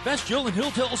Scott Bestial, and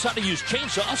he'll tell us how to use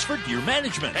chainsaws for deer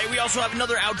management. Hey, we also have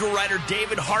another outdoor writer,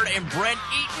 David Hart and Brent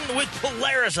Eaton with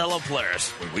Polaris. Hello,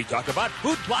 Polaris. When we talk about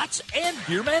food plots and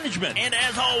deer management. And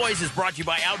as always, is brought to you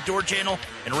by Outdoor Channel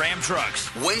and Ram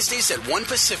Trucks. Wednesdays at 1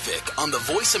 Pacific on the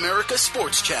Voice America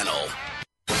Sports Channel.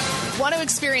 Want to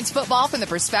experience football from the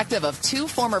perspective of two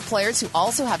former players who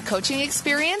also have coaching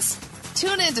experience?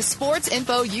 Tune in to Sports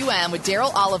Info UM with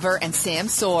Daryl Oliver and Sam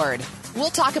Sword. We'll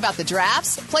talk about the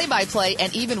drafts, play-by-play,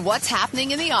 and even what's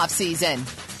happening in the offseason.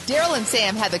 Daryl and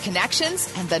Sam have the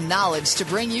connections and the knowledge to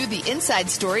bring you the inside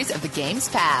stories of the game's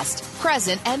past,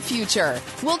 present, and future.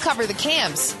 We'll cover the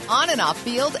camps, on and off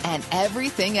field, and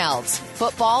everything else,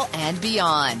 football and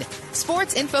beyond.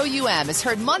 Sports Info UM is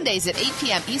heard Mondays at 8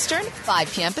 p.m. Eastern,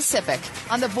 5 p.m. Pacific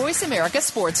on the Voice America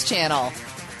Sports Channel.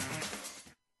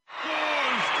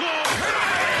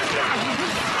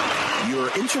 Your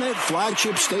internet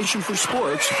flagship station for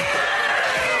sports,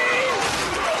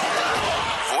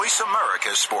 Voice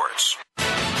America Sports.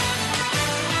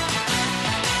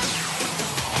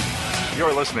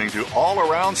 You're listening to All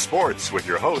Around Sports with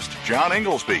your host, John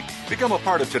Inglesby. Become a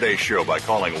part of today's show by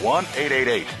calling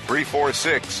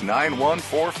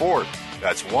 1-888-346-9144.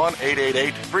 That's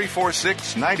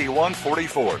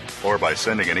 1-888-346-9144. Or by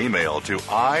sending an email to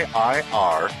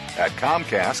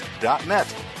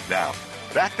iir@comcast.net. Now,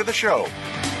 back to the show.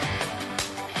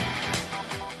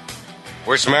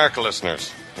 Voice America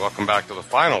listeners, welcome back to the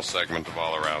final segment of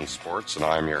All Around Sports, and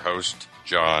I'm your host,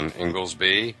 John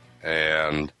Inglesby.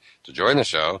 And to join the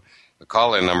show, the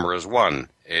call-in number is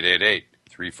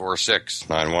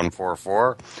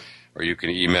 1-888-346-9144, or you can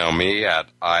email me at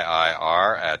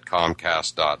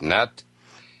iir@comcast.net.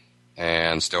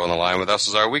 And still on the line with us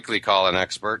is our weekly call-in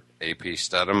expert, AP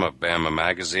Stedham of Bama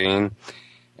Magazine.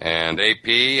 And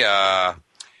AP,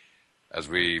 as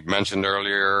we mentioned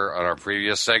earlier on our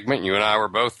previous segment, you and I were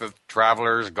both at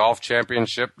Travelers Golf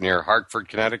Championship near Hartford,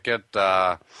 Connecticut,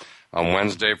 on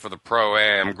Wednesday for the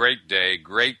Pro-Am. Great day,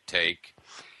 great take.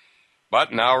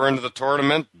 But now we're into the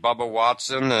tournament. Bubba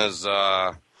Watson is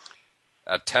at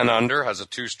 10 under, has a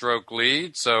 2-stroke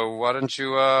lead. So why don't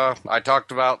you, I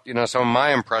talked about, some of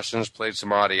my impressions, played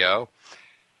some audio.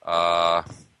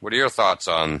 What are your thoughts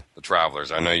on the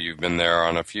Travelers? I know you've been there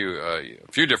on a few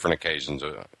different occasions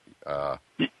in the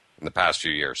past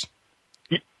few years.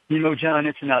 John,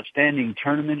 it's an outstanding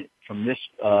tournament from this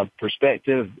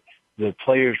perspective. The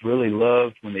players really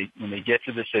love when they get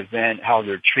to this event how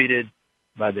they're treated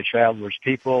by the Travelers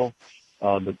people.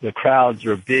 The crowds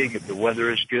are big if the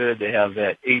weather is good. They have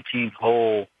that 18th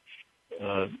hole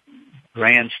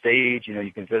grand stage.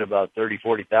 You can fit about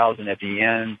 40,000 at the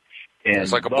end. And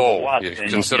it's like a Bubba bowl. Watson, you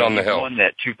can sit on the hill. He won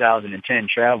that 2010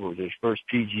 Travelers, his first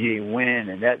PGA win,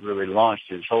 and that really launched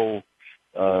his whole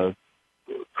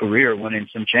career, winning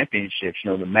some championships.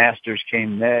 The Masters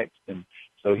came next, and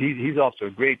so he's off to a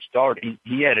great start.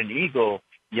 He had an eagle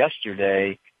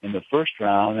yesterday in the first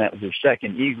round. That was his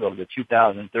second eagle of the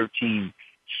 2013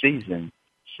 season.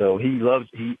 So he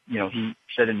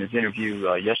said in his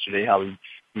interview yesterday how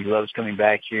he loves coming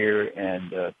back here,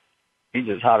 and he's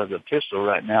as hot as a pistol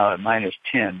right now at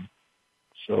 -10.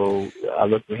 So I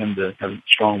look for him to have a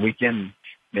strong weekend.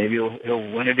 Maybe he'll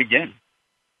win it again.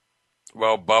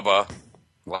 Well, Bubba,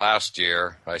 last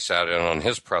year I sat in on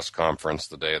his press conference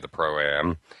the day of the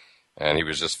Pro-Am, and he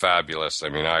was just fabulous. I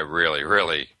mean, I really,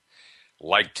 really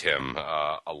liked him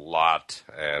a lot.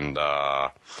 And,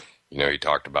 he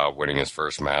talked about winning his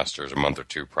first Masters a month or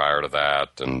two prior to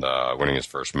that and winning his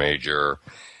first major.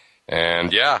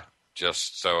 And,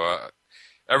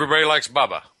 everybody likes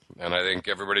Bubba, and I think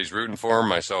everybody's rooting for him,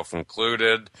 myself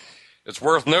included. It's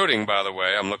worth noting, by the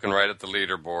way, I'm looking right at the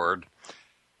leaderboard.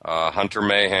 Hunter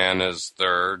Mahan is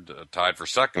third, tied for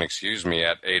second,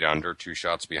 at 8 under, 2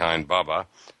 shots behind Bubba.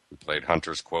 We played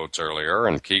Hunter's quotes earlier,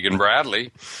 and Keegan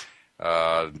Bradley,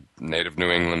 native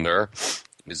New Englander,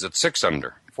 is at 6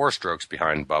 under, 4 strokes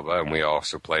behind Bubba, and we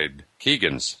also played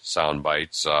Keegan's sound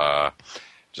bites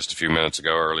just a few minutes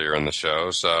ago earlier in the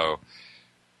show. So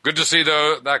good to see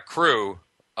that crew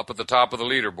up at the top of the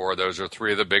leaderboard. Those are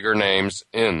 3 of the bigger names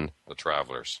in the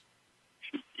Travelers.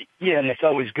 Yeah, and it's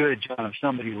always good, John, if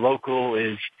somebody local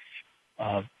is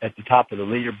at the top of the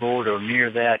leaderboard or near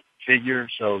that figure,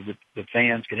 so the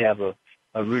fans could have a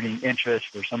rooting interest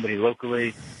for somebody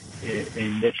locally.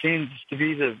 And that seems to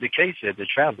be the case at the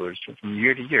Travelers from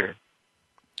year to year.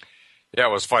 Yeah,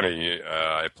 it was funny.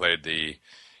 I played the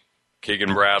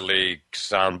Keegan Bradley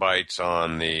sound bites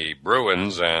on the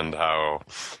Bruins and how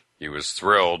he was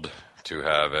thrilled to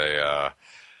have a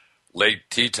late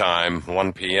tea time,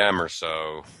 1 p.m. or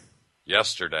so,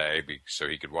 yesterday, so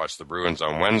he could watch the Bruins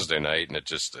on Wednesday night.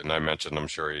 And I mentioned I'm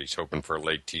sure he's hoping for a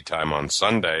late tea time on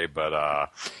Sunday, but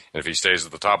if he stays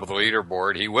at the top of the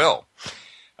leaderboard, he will.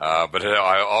 But it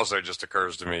also just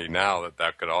occurs to me now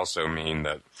that could also mean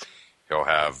that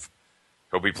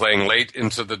he'll be playing late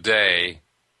into the day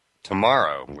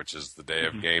tomorrow, which is the day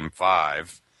of Game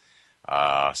 5.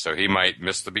 So he might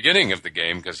miss the beginning of the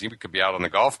game because he could be out on the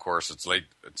golf course. It's late.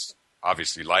 It's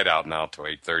obviously light out now till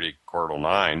 8:30,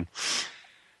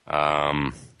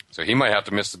 9:15. So he might have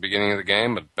to miss the beginning of the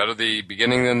game, but better the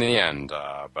beginning than the end.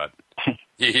 But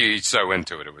he's so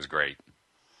into it. It was great.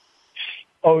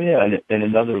 Oh, yeah, and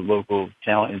another local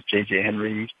talent is J.J.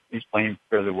 Henry. He's playing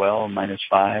fairly well,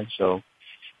 -5. So,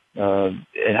 and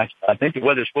I think the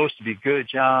weather's supposed to be good,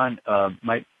 John.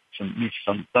 Might meet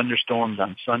some thunderstorms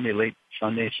on Sunday, late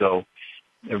Sunday. So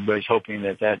everybody's hoping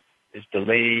that is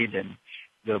delayed. And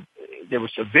there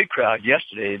was a big crowd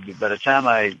yesterday. By the time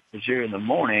I was here in the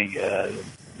morning,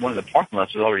 one of the parking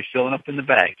lots was already filling up in the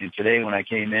back. And today when I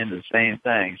came in, the same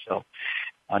thing. So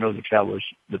I know the Travelers,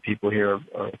 the people here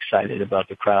are excited about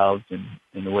the crowds and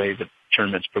the way the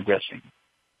tournament's progressing.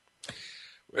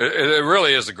 It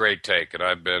really is a great take, and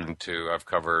I've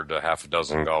covered a half a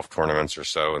dozen golf tournaments or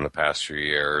so in the past few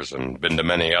years and been to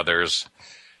many others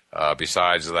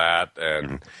besides that,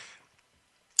 and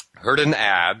heard an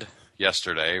ad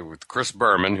yesterday with Chris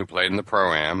Berman, who played in the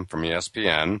Pro-Am from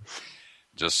ESPN,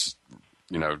 just,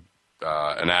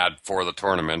 an ad for the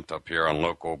tournament up here on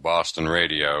local Boston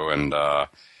radio, and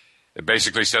it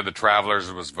basically said the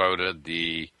Travelers was voted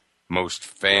the most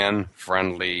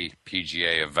fan-friendly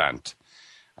PGA event.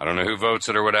 I don't know who votes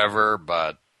it or whatever,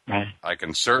 but I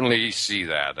can certainly see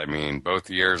that. I mean, both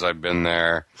years I've been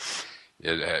there,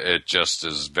 it just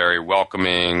is very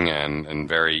welcoming and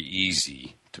very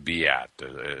easy to be at.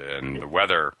 And the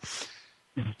weather,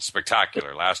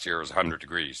 spectacular. Last year was 100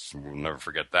 degrees. We'll never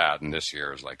forget that. And this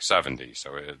year is like 70.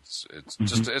 So it's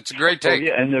a great take. Oh,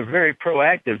 yeah, and they're very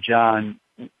proactive, John,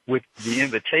 with the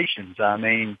invitations. I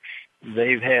mean,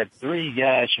 they've had 3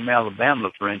 guys from Alabama,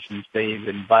 for instance, they've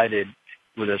invited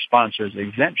with a sponsor's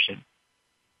exemption.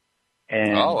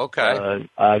 And okay.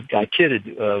 I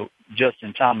kidded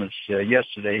Justin Thomas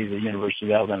yesterday. He's a University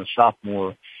of Alabama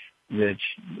sophomore that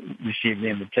received the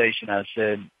invitation. I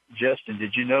said, Justin,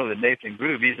 did you know that Nathan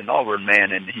Groove, he's an Auburn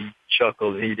man? And he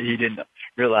chuckled. He didn't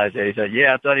realize that. He said,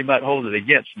 yeah, I thought he might hold it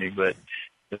against me, but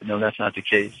no, that's not the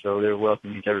case. So they're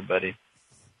welcoming to everybody.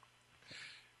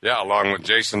 Yeah, along with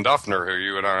Jason Duffner, who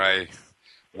you and I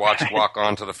watched walk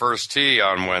onto the first tee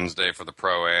on Wednesday for the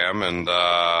Pro-Am, and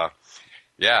a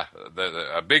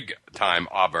big-time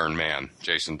Auburn man,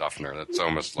 Jason Duffner. That's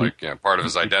almost like part of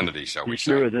his identity, shall we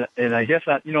say. Sure, and I guess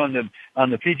on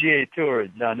the PGA Tour,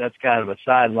 that's kind of a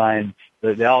sideline.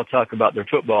 They all talk about their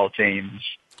football teams.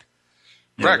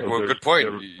 Correct. Well, good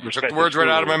point. You took the words right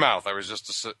out of my mouth. I was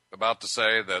just about to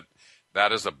say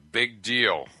that is a big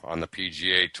deal on the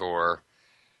PGA Tour.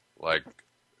 Like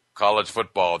college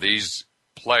football, these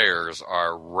players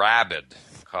are rabid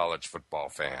college football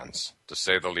fans, to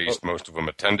say the least. Most of them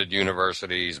attended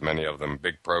universities, many of them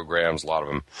big programs, a lot of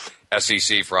them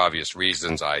SEC for obvious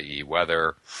reasons, i.e.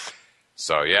 weather.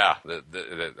 So, yeah,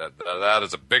 that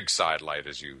is a big sidelight,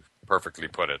 as you perfectly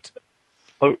put it.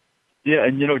 Oh, yeah,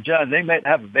 and, John, they might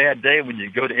have a bad day when you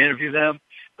go to interview them,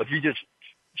 but if you just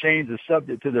change the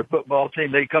subject to their football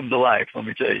team, they come to life, let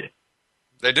me tell you.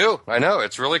 They do. I know.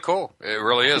 It's really cool. It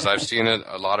really is. I've seen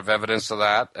a lot of evidence of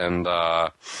that. And,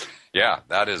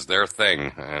 that is their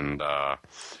thing. And I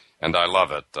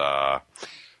love it.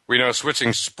 We know,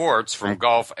 switching sports from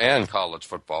golf and college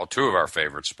football, 2 of our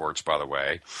favorite sports, by the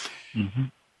way. Mm-hmm.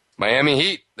 Miami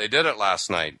Heat, they did it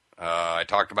last night. I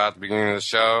talked about at the beginning of the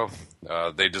show.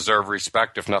 They deserve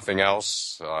respect, if nothing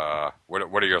else. What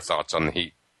are your thoughts on the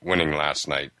Heat winning last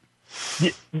night?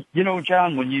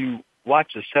 John, when you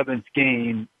watch the 7th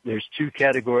game, there's 2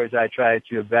 categories I try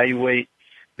to evaluate.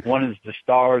 One is the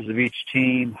stars of each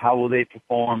team, how will they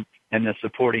perform, and the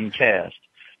supporting cast.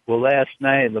 Well, last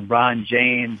night, LeBron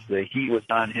James, the heat was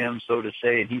on him, so to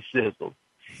say, and he sizzled.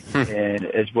 And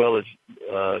as well as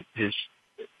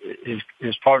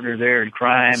his partner there in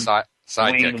crime,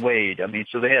 Dwayne Wade. I mean,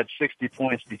 so they had 60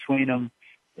 points between them.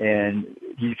 And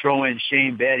you throw in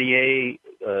Shane Battier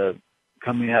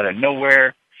coming out of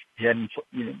nowhere. He hadn't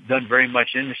done very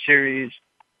much in the series.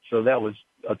 So that was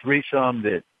a threesome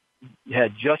that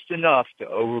had just enough to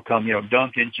overcome,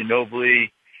 Duncan,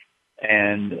 Ginobili,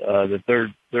 and the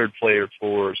third player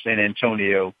for San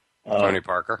Antonio, Tony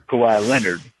Parker, Kawhi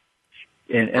Leonard.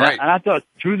 And I thought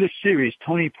through the series,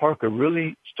 Tony Parker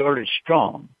really started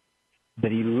strong, but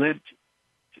he limped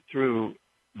through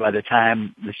by the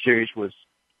time the series was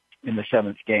in the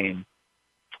 7th game.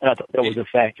 And I thought that was a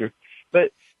factor.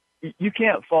 But you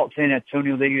can't fault San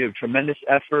Antonio. They gave a tremendous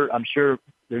effort. I'm sure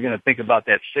they're going to think about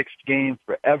that 6th game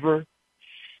forever.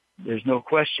 There's no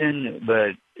question,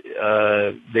 but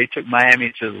they took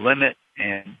Miami to the limit,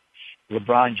 and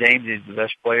LeBron James is the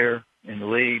best player in the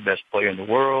league, best player in the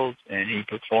world, and he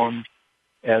performed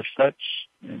as such.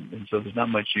 And so there's not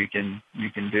much you can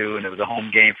do, and it was a home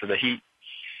game for the Heat.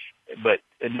 But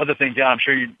another thing, John, I'm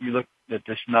sure you looked at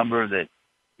this number that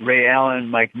Ray Allen,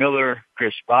 Mike Miller,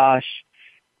 Chris Bosh,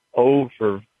 0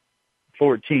 for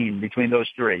 14 between those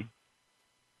three,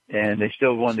 and they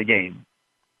still won the game.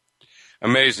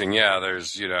 Amazing, yeah.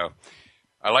 There's,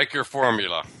 I like your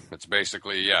formula. It's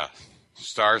basically,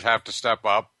 stars have to step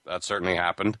up. That certainly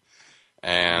happened.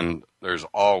 And there's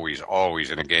always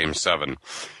in a Game 7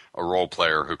 a role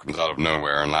player who comes out of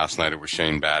nowhere. And last night it was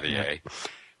Shane Battier.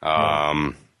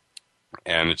 And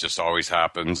it just always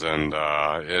happens. And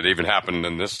it even happened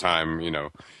in this time,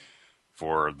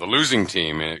 for the losing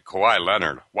team, Kawhi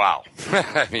Leonard. Wow.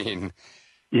 I mean,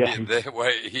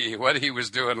 what he was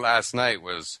doing last night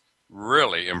was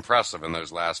really impressive in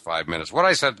those last 5 minutes. What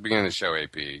I said at the beginning of the show,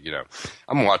 AP,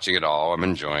 I'm watching it all. I'm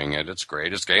enjoying it. It's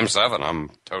great. It's Game 7.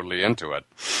 I'm totally into it.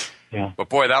 Yeah. But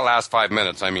boy, that last 5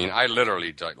 minutes, I mean, I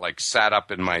literally sat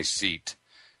up in my seat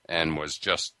and was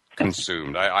just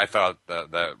consumed. I thought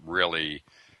that really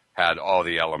had all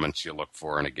the elements you look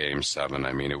for in a Game 7.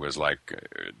 I mean, it was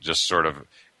just sort of,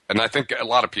 and I think a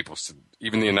lot of people,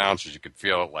 even the announcers, you could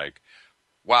feel it like,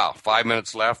 wow, 5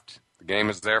 minutes left. The game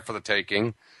is there for the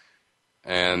taking.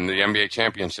 And the NBA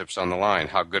championship's on the line.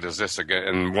 How good is this again?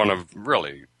 And one of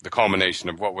really the culmination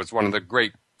of what was one of the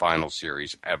great final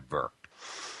series ever.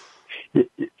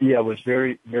 Yeah, it was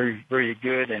very, very, very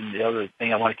good. And the other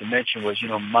thing I wanted to mention was,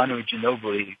 Manu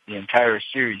Ginobili, the entire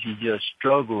series, he just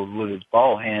struggled with his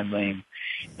ball handling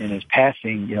and his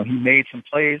passing. He made some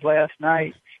plays last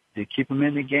night to keep him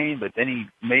in the game, but then he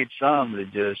made some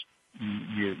that just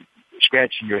you're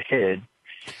scratching your head.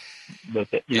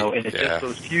 But and it's just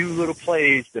those few little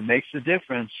plays that makes the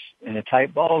difference in a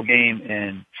tight ball game,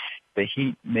 and the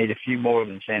Heat made a few more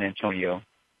than San Antonio.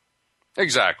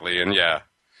 Exactly, and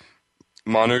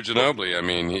Manu Ginobili. I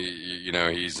mean,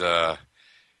 he's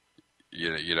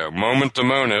moment to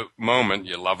moment.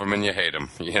 You love him and you hate him.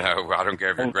 I don't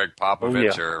care if you're Greg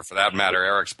Popovich or, for that matter,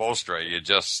 Eric Spoelstra.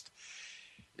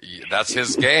 That's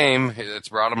his game. It's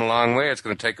brought him a long way. It's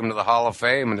going to take him to the Hall of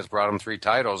Fame, and it's brought him 3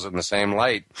 titles in the same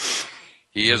light.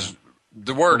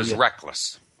 The word is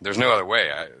reckless. There's no other way.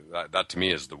 That to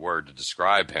me is the word to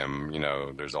describe him.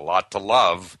 There's a lot to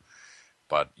love,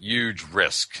 but huge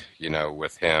risk,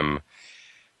 with him.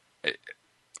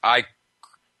 I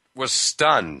was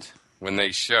stunned when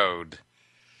they showed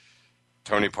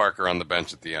Tony Parker on the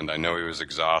bench at the end. I know he was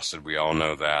exhausted. We all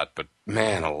know that. But,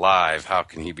 man alive, how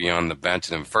can he be on the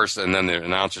bench? And then the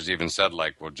announcers even said,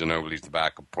 well, Ginobili's the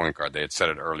backup point guard. They had said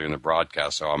it earlier in the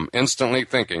broadcast. So I'm instantly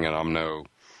thinking, and I'm no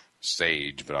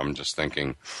sage, but I'm just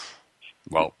thinking,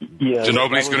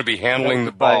 Ginobili's going to be handling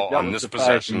the ball on this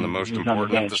possession, the most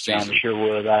important of the season. John, sure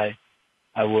would. I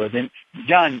would. And,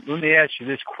 John, let me ask you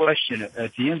this question.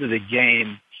 At the end of the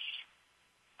game,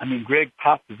 I mean, Greg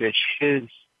Popovich, his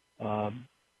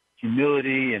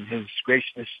humility and his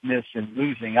graciousness in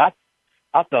losing, I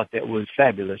thought that was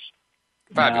fabulous.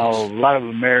 Now, a lot of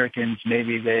Americans,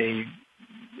 maybe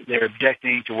they're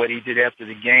objecting to what he did after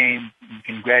the game, and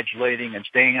congratulating and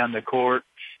staying on the court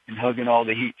and hugging all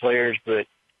the Heat players. But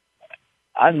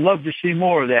I'd love to see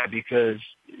more of that, because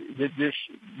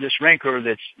this rancor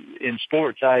that's in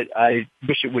sports, I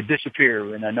wish it would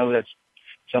disappear. And I know that's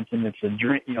something that's a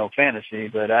dream, fantasy,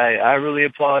 but I really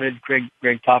applauded Greg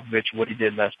Popovich, what he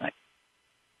did last night.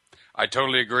 I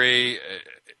totally agree.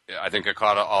 I think it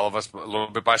caught all of us a little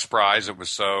bit by surprise. It was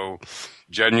so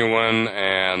genuine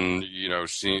and,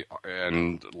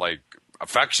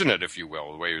 affectionate, if you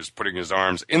will, the way he was putting his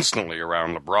arms instantly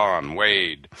around LeBron,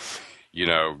 Wade,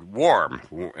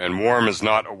 warm. And warm is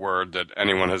not a word that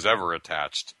anyone has ever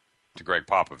attached to Greg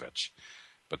Popovich.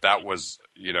 But that was,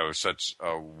 such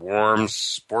a warm,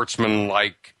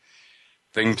 sportsman-like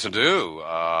thing to do.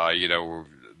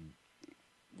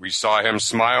 We saw him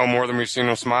smile more than we've seen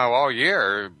him smile all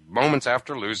year, moments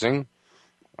after losing,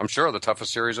 I'm sure, the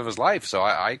toughest series of his life. So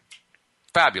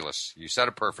fabulous. You said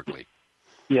it perfectly.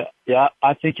 Yeah.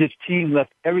 I think his team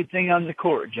left everything on the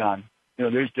court, John.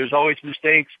 There's always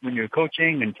mistakes when you're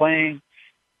coaching and playing,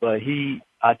 but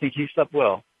I think he slept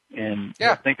well. And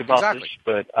think about this,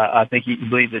 but I think he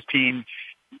believes his team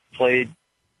played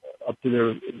up to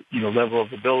their level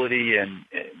of ability and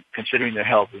considering their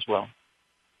health as well.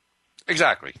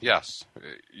 Exactly. Yes,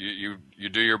 you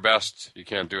do your best. You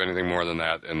can't do anything more than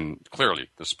that. And clearly,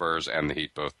 the Spurs and the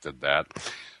Heat both did that.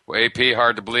 Well, AP,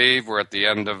 hard to believe we're at the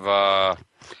end of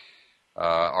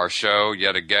our show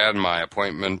yet again. My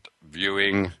appointment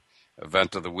viewing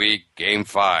event of the week, Game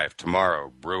 5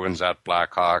 tomorrow. Bruins at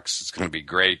Blackhawks. It's going to be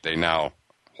great. They now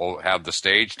have the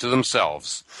stage to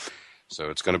themselves, so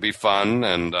it's going to be fun.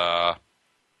 And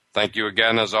thank you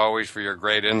again, as always, for your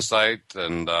great insight.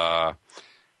 And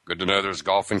good to know there's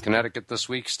golf in Connecticut this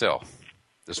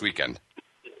weekend.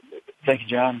 Thank you,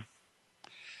 John.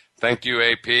 Thank you,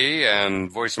 AP,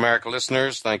 and Voice America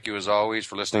listeners. Thank you, as always,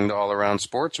 for listening to All Around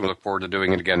Sports. We look forward to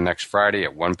doing it again next Friday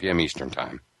at 1 p.m. Eastern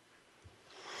Time.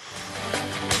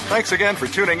 Thanks again for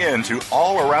tuning in to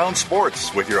All Around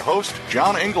Sports with your host,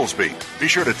 John Inglesby. Be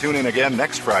sure to tune in again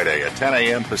next Friday at 10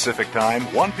 a.m. Pacific Time,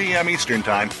 1 p.m. Eastern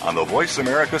Time on the Voice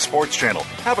America Sports Channel.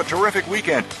 Have a terrific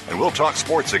weekend, and we'll talk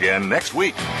sports again next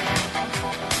week.